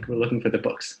say, like, we're looking for the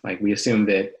books. Like, we assume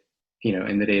that,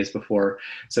 in the days before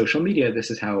social media,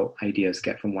 this is how ideas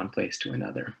get from one place to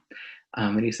another.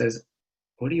 And he says,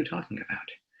 what are you talking about?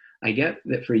 I get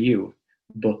that for you,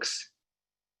 books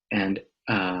and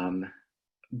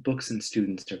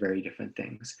students are very different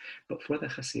things. But for the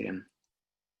Hasidim,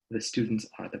 the students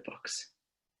are the books.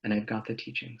 And I've got the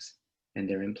teachings, and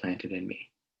they're implanted in me.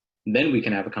 Then we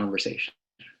can have a conversation.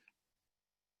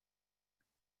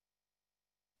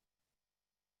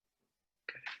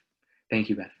 Good. Thank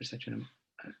you, Beth, for such an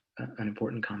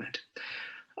important comment.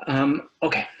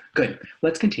 Okay, good.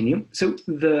 Let's continue. So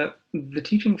the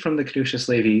teaching from the Kedushas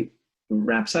Levi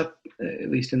wraps up,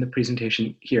 at least in the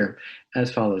presentation here,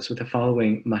 as follows, with the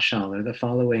following mashal, or the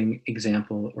following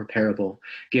example or parable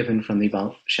given from the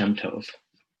Baal Shem Tov.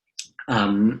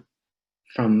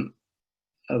 From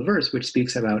a verse which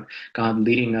speaks about God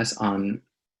leading us on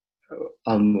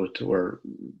almut, or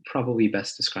probably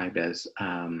best described as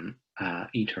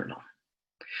eternal.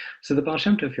 So the Baal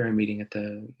Shem Tov here I'm reading at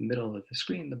the middle of the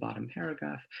screen, the bottom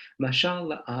paragraph,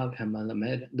 Mashal la'av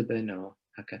hamalamed lebeno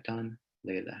hakatan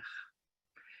leilech.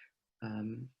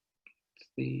 It's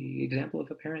the example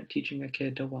of a parent teaching a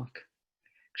kid to walk.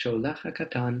 When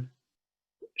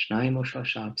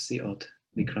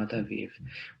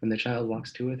the child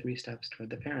walks 2 or 3 steps toward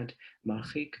the parent,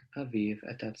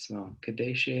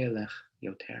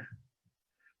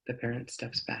 the parent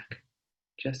steps back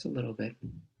just a little bit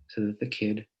so that the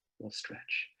kid will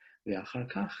stretch.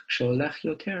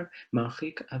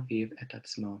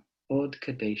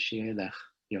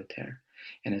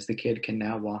 And as the kid can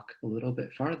now walk a little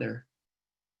bit farther,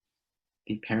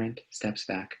 the parent steps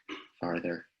back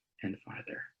farther and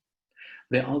farther.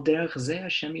 God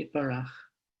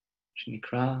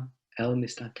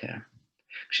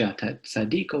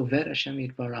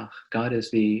is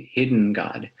the hidden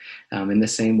God. In the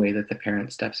same way that the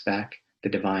parent steps back, the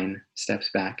divine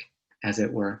steps back, as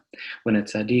it were. When a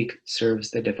tzaddik serves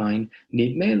the divine,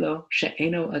 nidmelo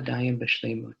she'eno adayim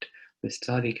b'shleimut. The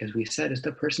tzaddik, as we said, is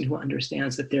the person who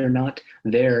understands that they're not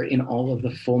there in all of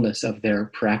the fullness of their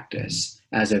practice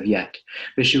as of yet.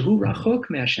 V'shehu rachok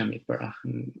me'Hashem yitbarach,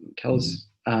 tells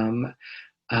the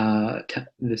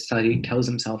tzaddik tells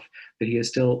himself that he is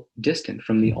still distant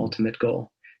from the ultimate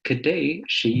goal. Kedei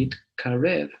sheyit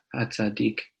karev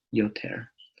hatzaddik yoter.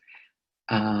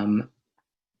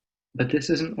 But this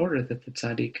is in order that the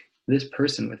tzaddik, this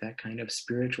person with that kind of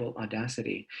spiritual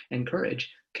audacity and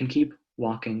courage, can keep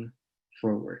walking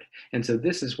forward. And so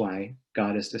this is why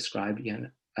God is described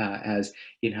as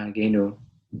Yinhagenu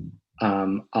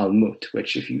Almut,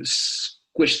 which if you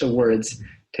squish the words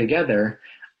together,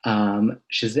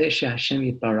 Shezeh Hashem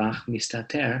Yitbarach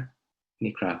Mistater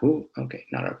Nikrahu. Okay,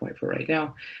 not our point for right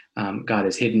now. God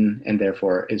is hidden and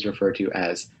therefore is referred to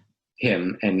as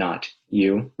him and not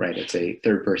you, right? It's a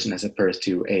third person as opposed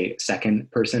to a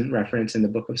second person reference in the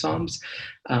book of Psalms.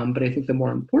 But I think the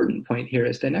more important point here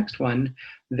is the next one,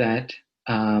 that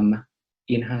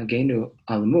Yinhagenu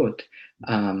Almut,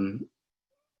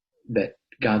 that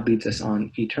God leads us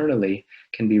on eternally,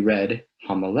 can be read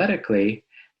homiletically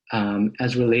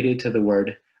as related to the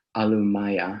word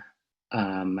alumaya,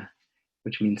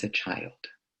 which means a child.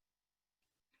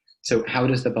 So how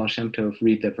does the Baal Shem Tov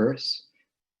read the verse?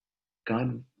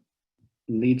 God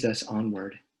leads us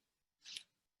onward,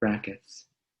 brackets,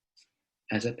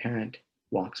 as a parent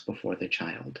walks before the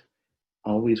child,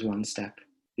 always one step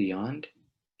beyond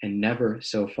and never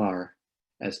so far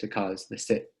as to cause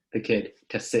the kid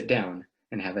to sit down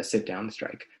and have a sit down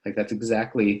strike. Like, that's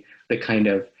exactly the kind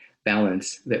of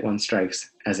balance that one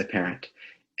strikes as a parent.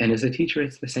 And as a teacher,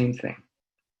 it's the same thing.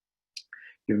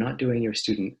 You're not doing your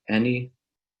student any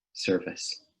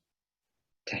service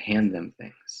to hand them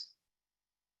things,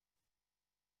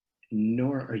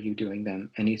 nor are you doing them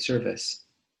any service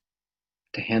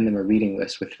to hand them a reading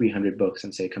list with 300 books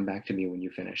and say, come back to me when you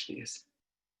finish these.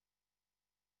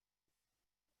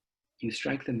 You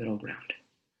strike the middle ground.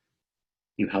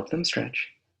 You help them stretch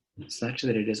such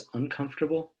that it is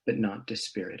uncomfortable but not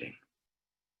dispiriting,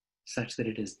 such that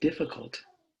it is difficult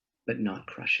but not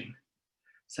crushing,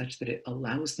 such that it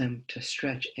allows them to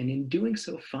stretch and in doing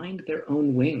so find their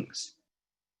own wings,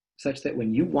 such that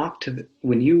when you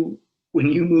when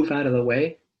you move out of the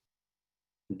way,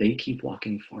 they keep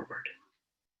walking forward.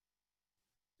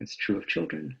 It's true of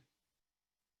children,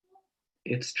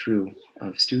 it's true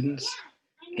of students,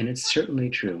 and it's certainly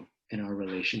true in our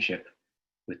relationship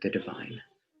with the divine.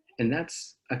 And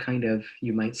that's a kind of,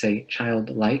 you might say,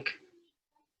 childlike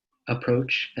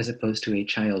approach as opposed to a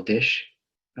childish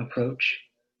approach,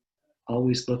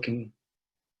 always looking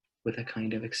with a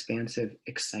kind of expansive,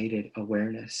 excited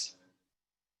awareness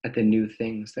at the new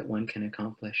things that one can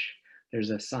accomplish. There's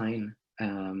a sign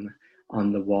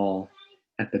on the wall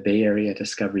at the Bay Area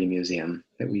Discovery Museum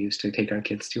that we used to take our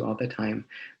kids to all the time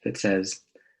that says,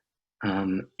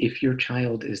 if your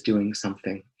child is doing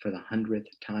something for the 100th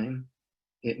time,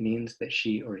 it means that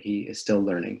she or he is still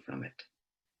learning from it.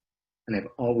 And I've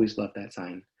always loved that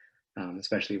sign,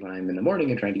 especially when I'm in the morning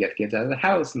and trying to get the kids out of the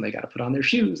house and they got to put on their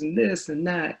shoes and this and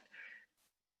that.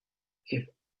 If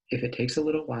it takes a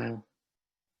little while,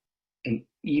 and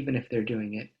even if they're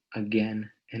doing it again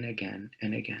and again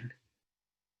and again,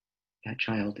 that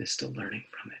child is still learning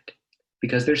from it,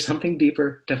 because there's something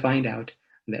deeper to find out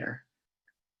there.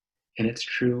 And it's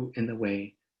true in the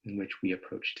way in which we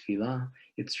approach tefillah.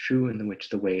 It's true in the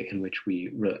way in which we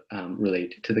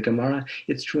relate to the Gemara.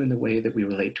 It's true in the way that we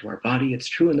relate to our body. It's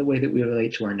true in the way that we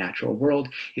relate to our natural world.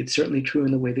 It's certainly true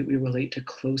in the way that we relate to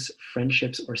close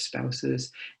friendships or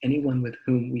spouses, anyone with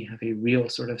whom we have a real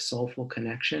sort of soulful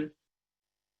connection.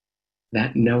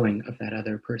 That knowing of that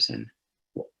other person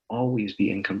will always be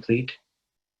incomplete.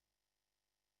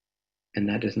 And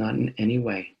that does not in any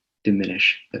way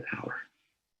diminish the power.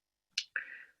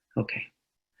 Okay,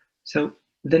 so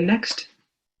the next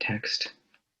text,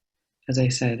 as I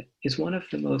said, is one of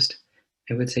the most,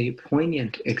 I would say,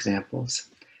 poignant examples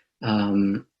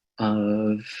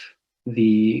of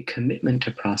the commitment to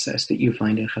process that you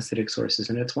find in Hasidic sources.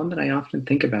 And it's one that I often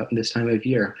think about in this time of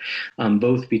year,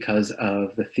 both because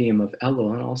of the theme of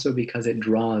Elul and also because it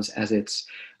draws as its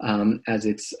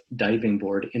diving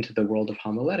board into the world of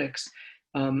homiletics,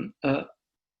 a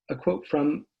quote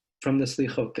from the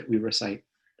Selihot that we recite.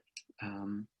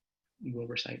 Will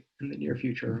recite in the near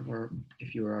future, or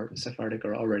if you are Sephardic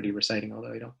or already reciting,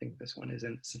 although I don't think this one is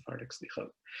in Sephardic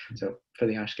Slichot. So for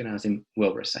the Ashkenazim,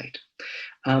 will recite.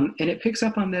 And it picks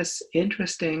up on this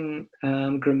interesting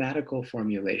grammatical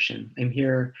formulation. I'm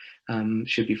here,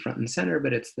 should be front and center,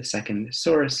 but it's the second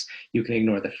source. You can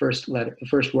ignore the first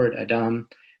word, Adam.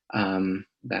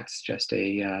 That's just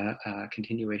a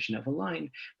continuation of a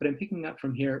line, but I'm picking up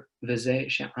from here, V'zeh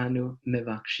she'anu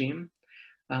mevakshim.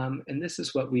 And this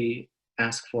is what we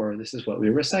ask for. This is what we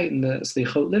recite in the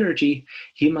Selihot liturgy.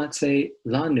 Himatse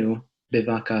lanu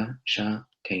bivaka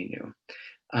shatenu,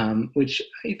 which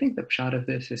I think the pshat of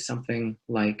this is something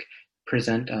like,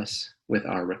 present us with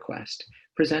our request.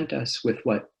 Present us with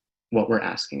what we're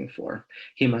asking for.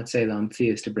 Himatse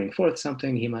lamtzi is to bring forth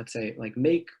something. Himatse, like,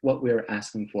 make what we're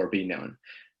asking for be known.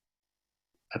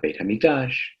 A Beit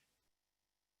HaMikdash,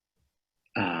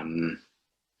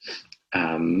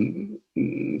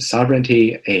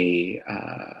 sovereignty, a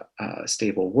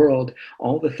stable world,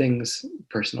 all the things,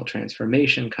 personal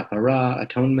transformation, kapara,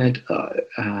 atonement,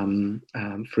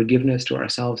 forgiveness to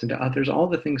ourselves and to others, all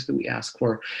the things that we ask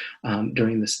for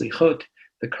during the Selihot,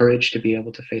 the courage to be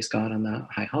able to face God on the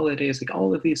high holidays, like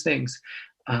all of these things.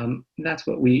 That's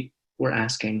what we're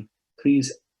asking.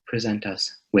 Please present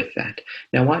us with that.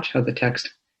 Now watch how the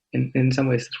text, in some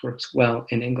ways this works well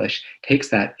in English, takes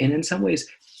that and in some ways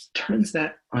turns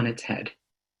that on its head,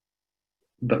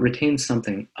 but retains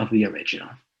something of the original.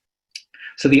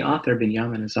 So the author,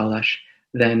 Binyamin Zalash,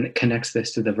 then connects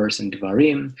this to the verse in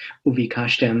Devarim,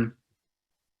 uvikashtem,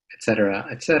 etc.,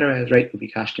 right?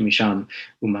 Uvikashtem misham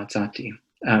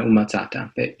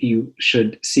umatzata, that you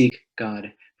should seek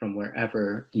God from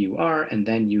wherever you are, and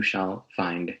then you shall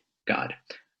find God.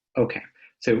 Okay,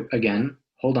 so again,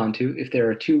 hold on to, if there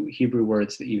are two Hebrew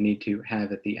words that you need to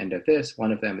have at the end of this,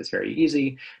 one of them is very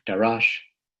easy, darash,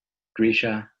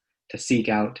 drisha, to seek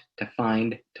out, to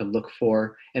find, to look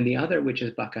for, and the other, which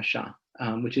is bakasha,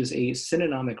 which is a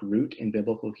synonymic root in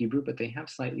biblical Hebrew, but they have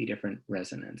slightly different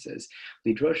resonances.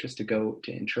 Lidrosh is to go,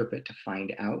 to interpret, to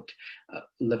find out.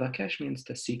 Levakesh means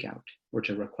to seek out or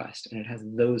to request, and it has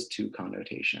those two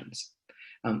connotations.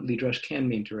 Lidrosh can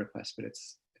mean to request, but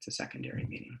it's a secondary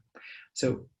meaning.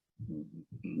 So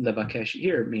levakesh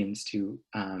here means to,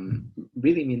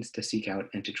 really means to seek out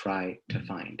and to try to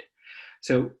find.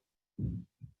 So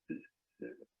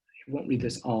I won't read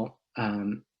this all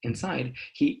inside.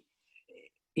 He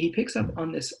picks up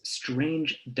on this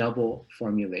strange double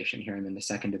formulation here. I'm in the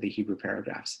second of the Hebrew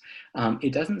paragraphs.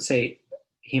 It doesn't say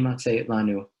himatse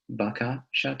lanu baka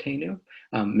shatenu,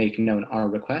 make known our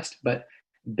request, but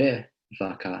be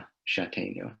vaka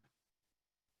shatenu.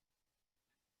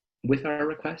 With our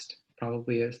request,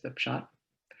 probably is the pshat.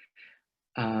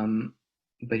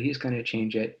 But he's going to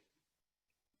change it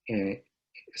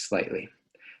slightly.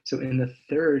 So in the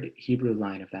third Hebrew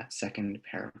line of that second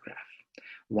paragraph,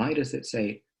 why does it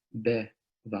say be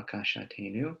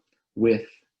vakashatenu, with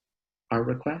our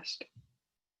request?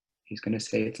 He's going to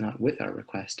say it's not with our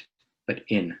request, but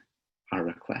in our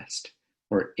request,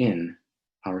 or in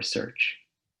our search.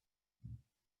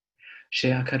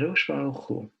 She'akadosh baruch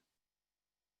hu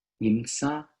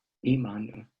yimtza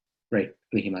imanu, right?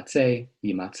 Lihimatse,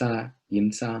 yimatza,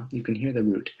 yimtza. You can hear the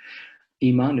root.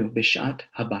 Imanu bishat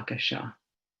habakasha.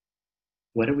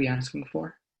 What are we asking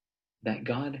for? That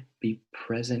God be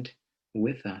present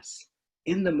with us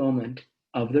in the moment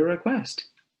of the request.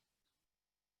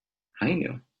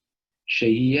 Hainu,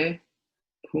 sheiyeh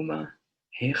puma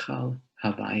hechal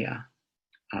havaya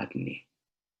adni.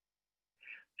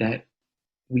 That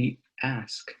we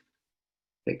ask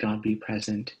that God be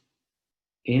present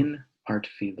in our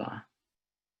tefillah,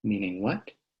 meaning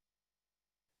what?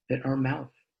 That our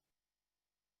mouth,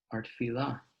 our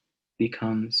tefillah,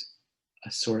 becomes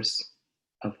a source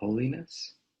of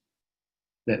holiness,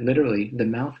 that literally the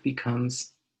mouth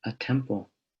becomes a temple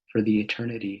for the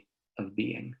eternity of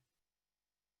being.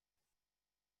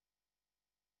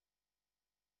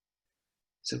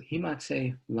 So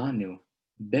himatse lanu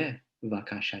be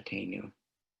vakashatenu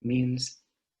means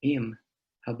im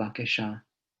habakasha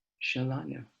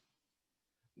shalanu.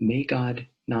 May God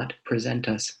not present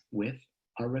us with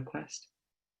our request,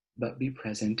 but be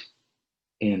present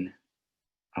in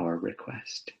our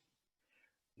request.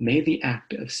 May the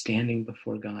act of standing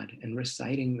before God and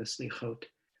reciting the Selihot,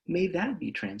 may that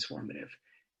be transformative.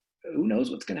 Who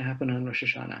knows what's going to happen on Rosh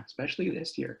Hashanah, especially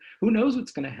this year? Who knows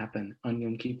what's going to happen on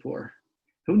Yom Kippur?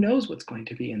 Who knows what's going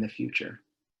to be in the future?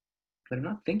 But I'm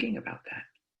not thinking about that.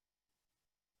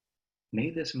 May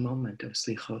this moment of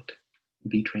Selihot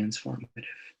be transformative.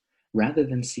 Rather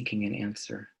than seeking an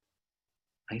answer,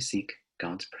 I seek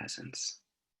God's presence.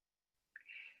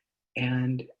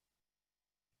 And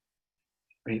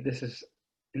right, this is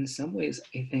in some ways,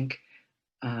 I think,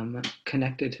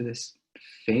 connected to this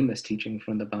famous teaching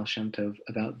from the Baal Shem Tov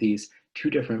about these two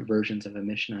different versions of a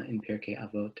Mishnah in Pirkei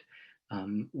Avot.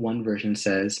 One version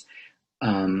says,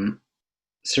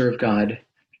 serve God,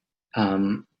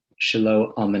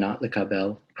 shelo al manat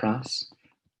lekabel pras.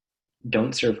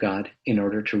 Don't serve God in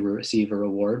order to receive a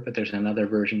reward. But there's another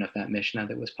version of that Mishnah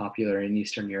that was popular in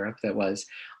Eastern Europe that was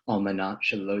al manat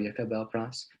shelo yakabel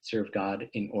pras. Serve God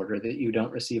in order that you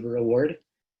don't receive a reward.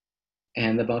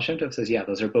 And the Baal Shem Tov says, yeah,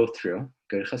 those are both true.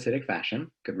 Good Hasidic fashion,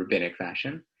 good rabbinic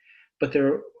fashion. But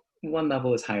one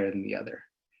level is higher than the other.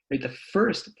 Right? The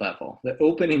first level, the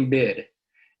opening bid,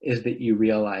 is that you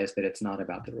realize that it's not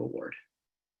about the reward.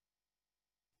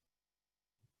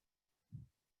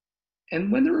 And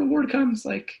when the reward comes,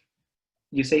 like,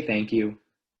 you say thank you.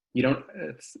 You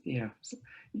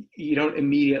don't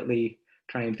immediately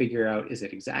try and figure out, is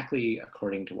it exactly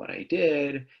according to what I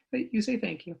did? But you say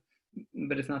thank you,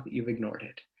 but it's not that you've ignored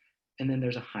it. And then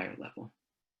there's a higher level,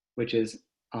 which is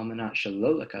almanat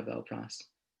shelo lekabel pras.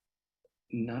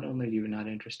 Not only are you not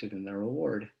interested in the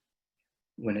reward,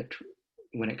 when it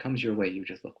comes your way, you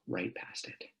just look right past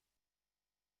it.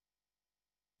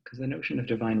 Because the notion of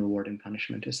divine reward and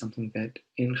punishment is something that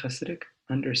in Hasidic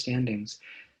understandings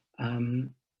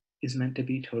is meant to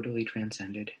be totally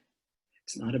transcended.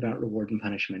 It's not about reward and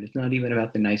punishment. It's not even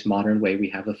about the nice modern way we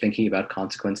have of thinking about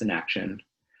consequence and action.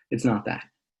 It's not that.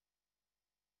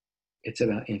 It's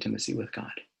about intimacy with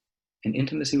God and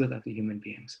intimacy with other human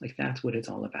beings. Like, that's what it's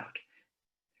all about.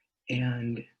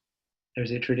 And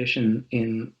there's a tradition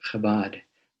in Chabad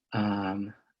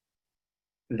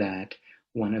that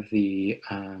one of the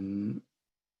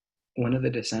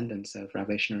descendants of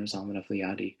Rabbi Shneur Zalman of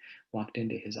Liadi walked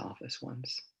into his office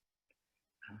once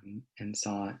and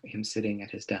saw him sitting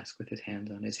at his desk with his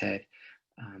hands on his head.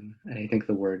 And I think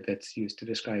the word that's used to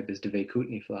describe is devekut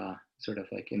nifla, sort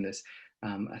of like in this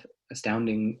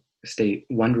astounding state,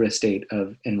 wondrous state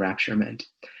of enrapturement.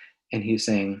 And he's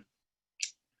saying,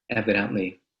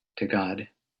 evidently, to God,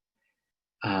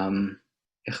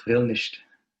 ich will nicht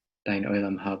dein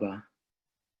olam haba.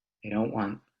 I don't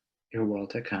want your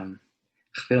world to come.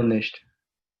 Ich will nicht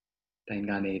dein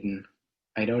Gan Eden.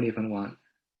 I don't even want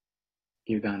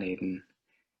your Gan Eden.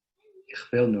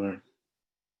 Ich will nur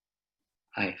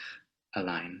eich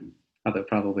allein. Although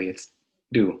probably it's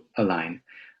du allein.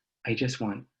 I just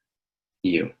want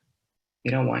you. I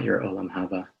don't want your olam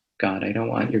haba, God. I don't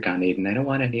want your Gan Eden. I don't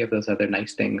want any of those other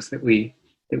nice things that we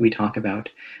talk about,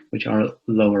 which are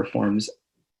lower forms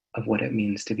of what it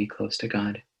means to be close to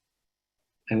God.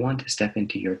 I want to step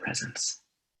into your presence.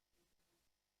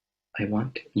 I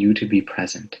want you to be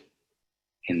present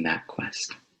in that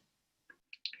quest.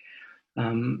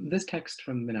 This text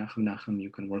from Menachem Nachum you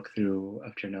can work through,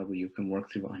 of Chernobyl, you can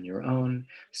work through on your own,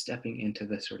 stepping into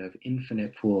the sort of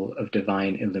infinite pool of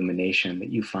divine illumination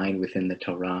that you find within the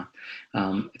Torah.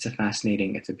 It's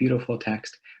a beautiful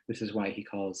text. This is why he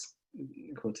quotes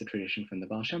a tradition from the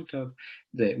Baal Shem Tov,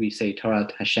 that we say Torah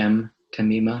Hashem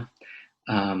Tamima.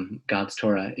 God's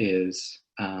Torah is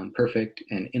perfect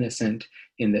and innocent,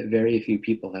 in that very few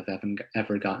people have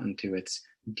ever gotten to its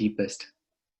deepest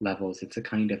levels. It's a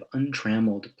kind of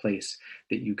untrammeled place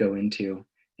that you go into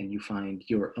and you find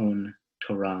your own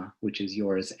Torah, which is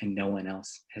yours, and no one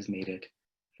else has made it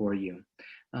for you.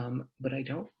 But I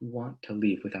don't want to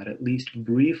leave without at least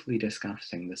briefly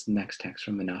discussing this next text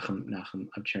from Menachem Nachum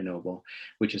of Chernobyl,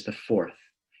 which is the fourth,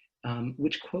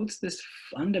 which quotes this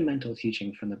fundamental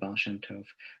teaching from the Baal Shem Tov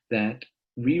that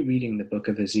rereading the book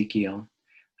of Ezekiel,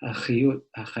 Achayot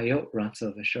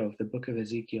Ratzel V'Shov, the book of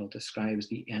Ezekiel describes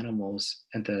the animals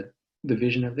and the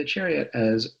vision of the chariot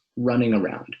as running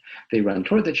around. They run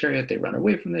toward the chariot, they run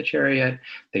away from the chariot,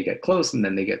 they get close, and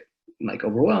then they get like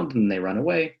overwhelmed and they run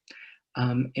away.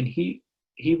 And he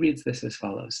reads this as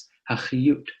follows: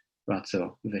 Hachiyut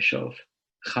Ratzel V'Shov.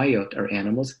 Chayot are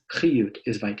animals, chiyut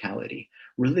is vitality.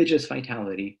 Religious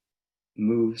vitality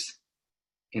moves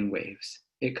in waves.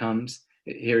 It comes,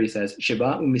 here he says,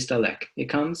 Sheba umistalek. It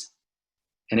comes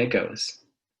and it goes.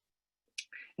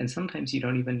 And sometimes you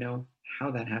don't even know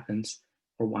how that happens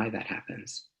or why that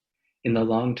happens. In the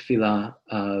long tefillah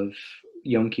of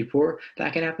Yom Kippur,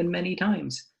 that can happen many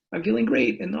times. I'm feeling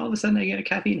great. And all of a sudden I get a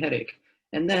caffeine headache.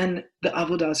 And then the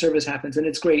avodah service happens and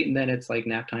it's great. And then it's like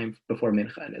nap time before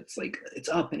mincha. And it's like, it's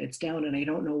up and it's down and I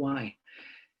don't know why.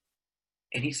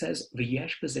 And he says,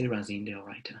 V'yesh b'zeh razin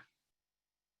deoraita.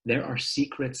 There are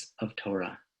secrets of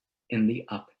Torah in the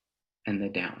up and the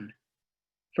down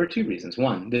for two reasons.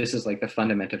 One, this is like the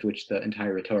fundament of which the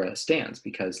entire Torah stands,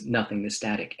 because nothing is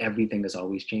static. Everything is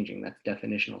always changing. That's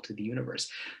definitional to the universe.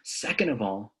 Second of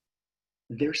all,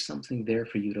 there's something there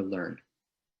for you to learn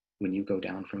when you go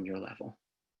down from your level.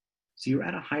 So you're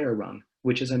at a higher rung,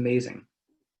 which is amazing.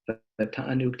 But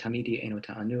ta'anug tamidi eno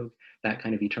ta'anug, that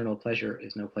kind of eternal pleasure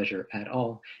is no pleasure at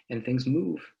all. And things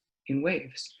move in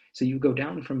waves. So you go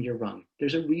down from your rung.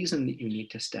 There's a reason that you need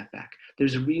to step back.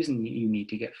 There's a reason that you need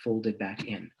to get folded back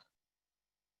in.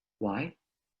 Why?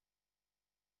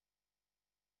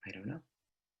 I don't know.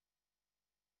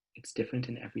 It's different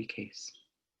in every case.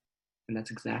 And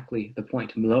that's exactly the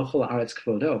point. Melochol aretz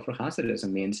kvodo for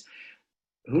Hasidism means,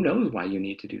 who knows why you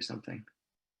need to do something?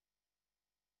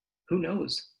 Who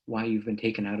knows why you've been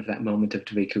taken out of that moment of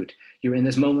dveikut? You're in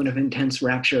this moment of intense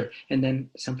rapture, and then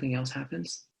something else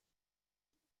happens.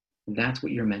 That's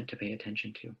what you're meant to pay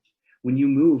attention to. When you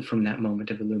move from that moment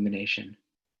of illumination,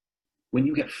 when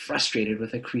you get frustrated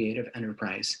with a creative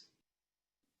enterprise,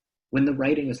 when the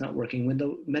writing is not working, when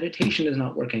the meditation is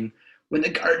not working, when the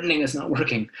gardening is not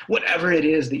working, whatever it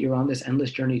is that you're on this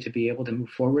endless journey to be able to move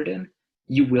forward in,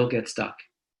 you will get stuck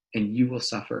and you will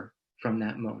suffer from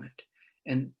that moment.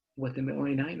 And what the Me'or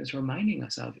Einayim is reminding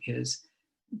us of is,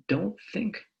 don't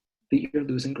think that you're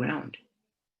losing ground.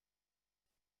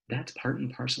 That's part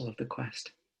and parcel of the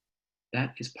quest.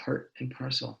 That is part and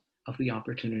parcel of the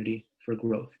opportunity for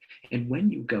growth. And when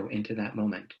you go into that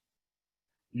moment,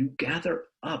 you gather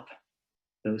up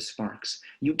those sparks.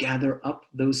 You gather up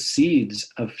those seeds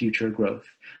of future growth.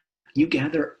 You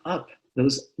gather up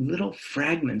those little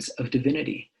fragments of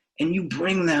divinity, and you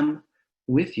bring them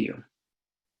with you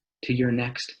to your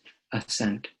next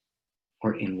ascent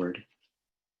or inward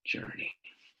journey.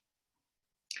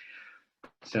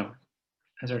 So,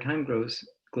 as our time grows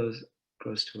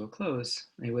to a close,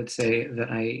 I would say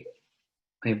that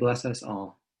I bless us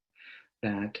all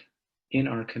that in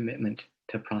our commitment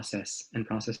to process and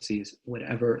processes,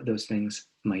 whatever those things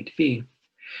might be,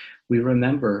 we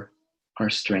remember our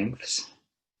strengths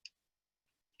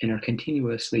and are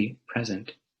continuously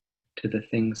present to the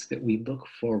things that we look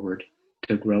forward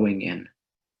to growing in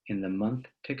the month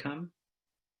to come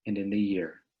and in the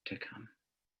year to come.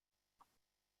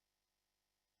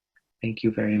 Thank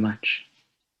you very much.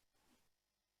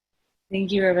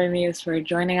 Thank you, Rabbi Mayse, for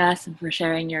joining us and for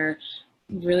sharing your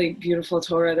really beautiful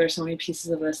Torah. There's so many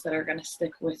pieces of this that are going to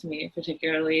stick with me,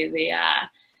 particularly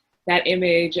that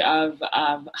image of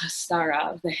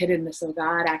hastara, of the hiddenness of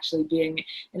God actually being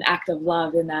an act of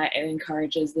love, and that it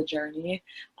encourages the journey.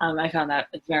 I found that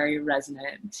very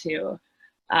resonant to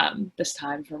this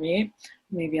time for me,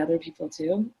 maybe other people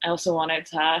too. I also wanted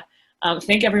to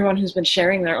thank everyone who's been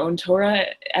sharing their own Torah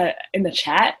in the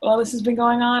chat while this has been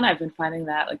going on. I've been finding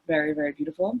that like very, very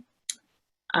beautiful.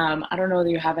 I don't know whether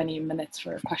you have any minutes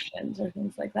for questions or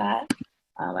things like that.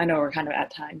 I know we're kind of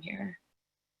at time here.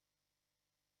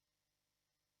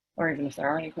 Or even if there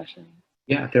are any questions.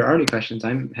 Yeah, if there are any questions,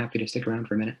 I'm happy to stick around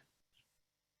for a minute.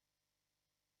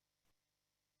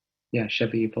 Yeah,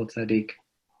 Shebi Yipol Tzadik,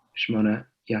 Shmona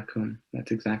Yakun.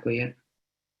 That's exactly it.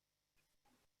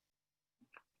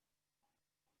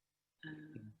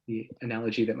 The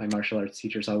analogy that my martial arts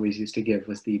teachers always used to give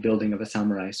was the building of a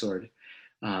samurai sword.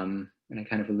 And I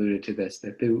kind of alluded to this,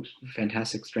 that the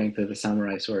fantastic strength of the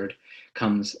samurai sword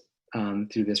comes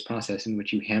through this process in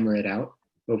which you hammer it out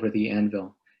over the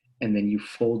anvil, and then you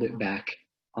fold it back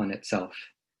on itself,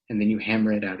 and then you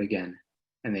hammer it out again,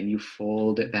 and then you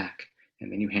fold it back,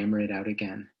 and then you hammer it out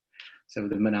again. So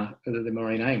the Me'or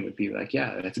Einayim would be like,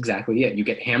 yeah, that's exactly it. You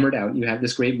get hammered out, you have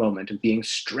this great moment of being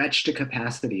stretched to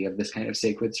capacity of this kind of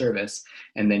sacred service,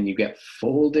 and then you get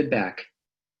folded back.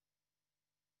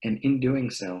 And in doing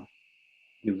so,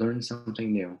 you learn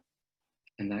something new.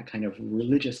 And that kind of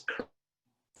religious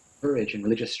courage and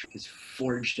religious strength is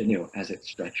forged anew as it's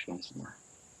stretched once more.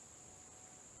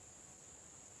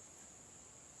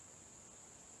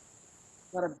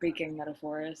 A lot of baking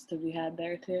metaphors to be had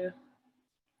there too.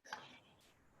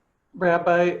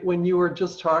 Rabbi, when you were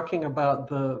just talking about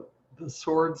the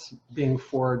swords being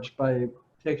forged by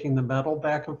taking the metal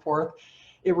back and forth,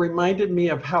 it reminded me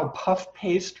of how puff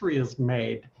pastry is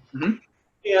made. Mm-hmm.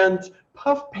 And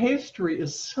puff pastry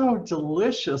is so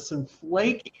delicious and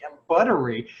flaky and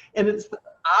buttery. And it's the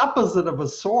opposite of a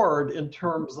sword in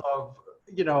terms of,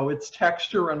 you know, its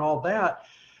texture and all that.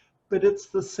 but it's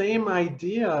the same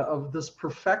idea of this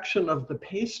perfection of the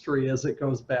pastry as it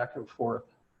goes back and forth.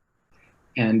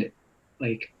 And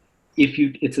like,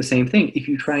 it's the same thing. If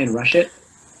you try and rush it,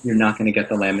 you're not going to get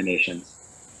the laminations.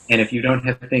 And if you don't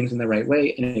have things in the right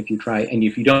way, and if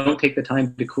you don't take the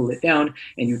time to cool it down,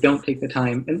 and you don't take the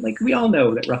time, and like, we all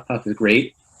know that rough puff is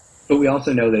great, but we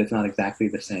also know that it's not exactly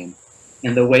the same.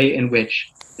 And the way in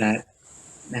which that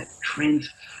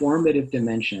transformative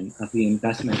dimension of the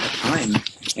investment of time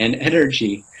and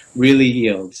energy really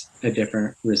yields a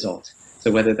different result.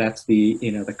 So whether that's the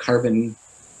carbon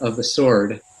of the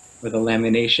sword or the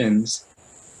laminations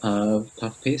of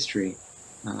puff pastry,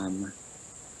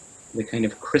 the kind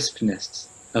of crispness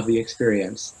of the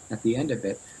experience at the end of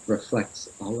it reflects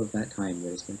all of that time that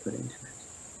has been put into it.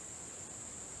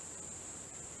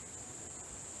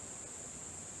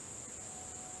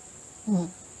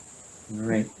 All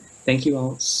right. Thank you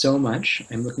all so much.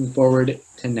 I'm looking forward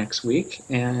to next week.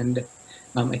 And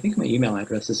I think my email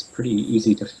address is pretty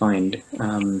easy to find.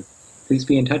 Please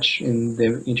be in touch in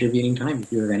the intervening time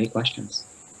if you have any questions.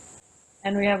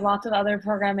 And we have lots of other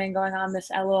programming going on this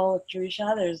Elul with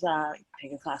Jerisha. There's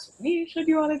take a class with me, should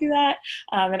you want to do that,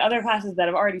 and other classes that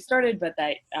have already started, but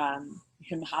that you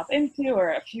can hop into,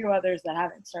 or a few others that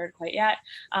haven't started quite yet.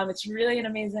 It's really an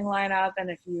amazing lineup, and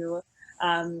if you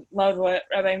loved what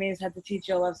Rabbi Mayse had to teach,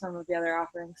 you'll love some of the other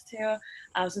offerings too.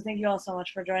 So thank you all so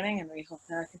much for joining, and we hope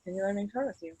to continue learning Torah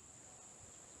with you.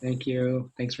 Thank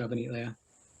you. Thanks, Rabbi Leah.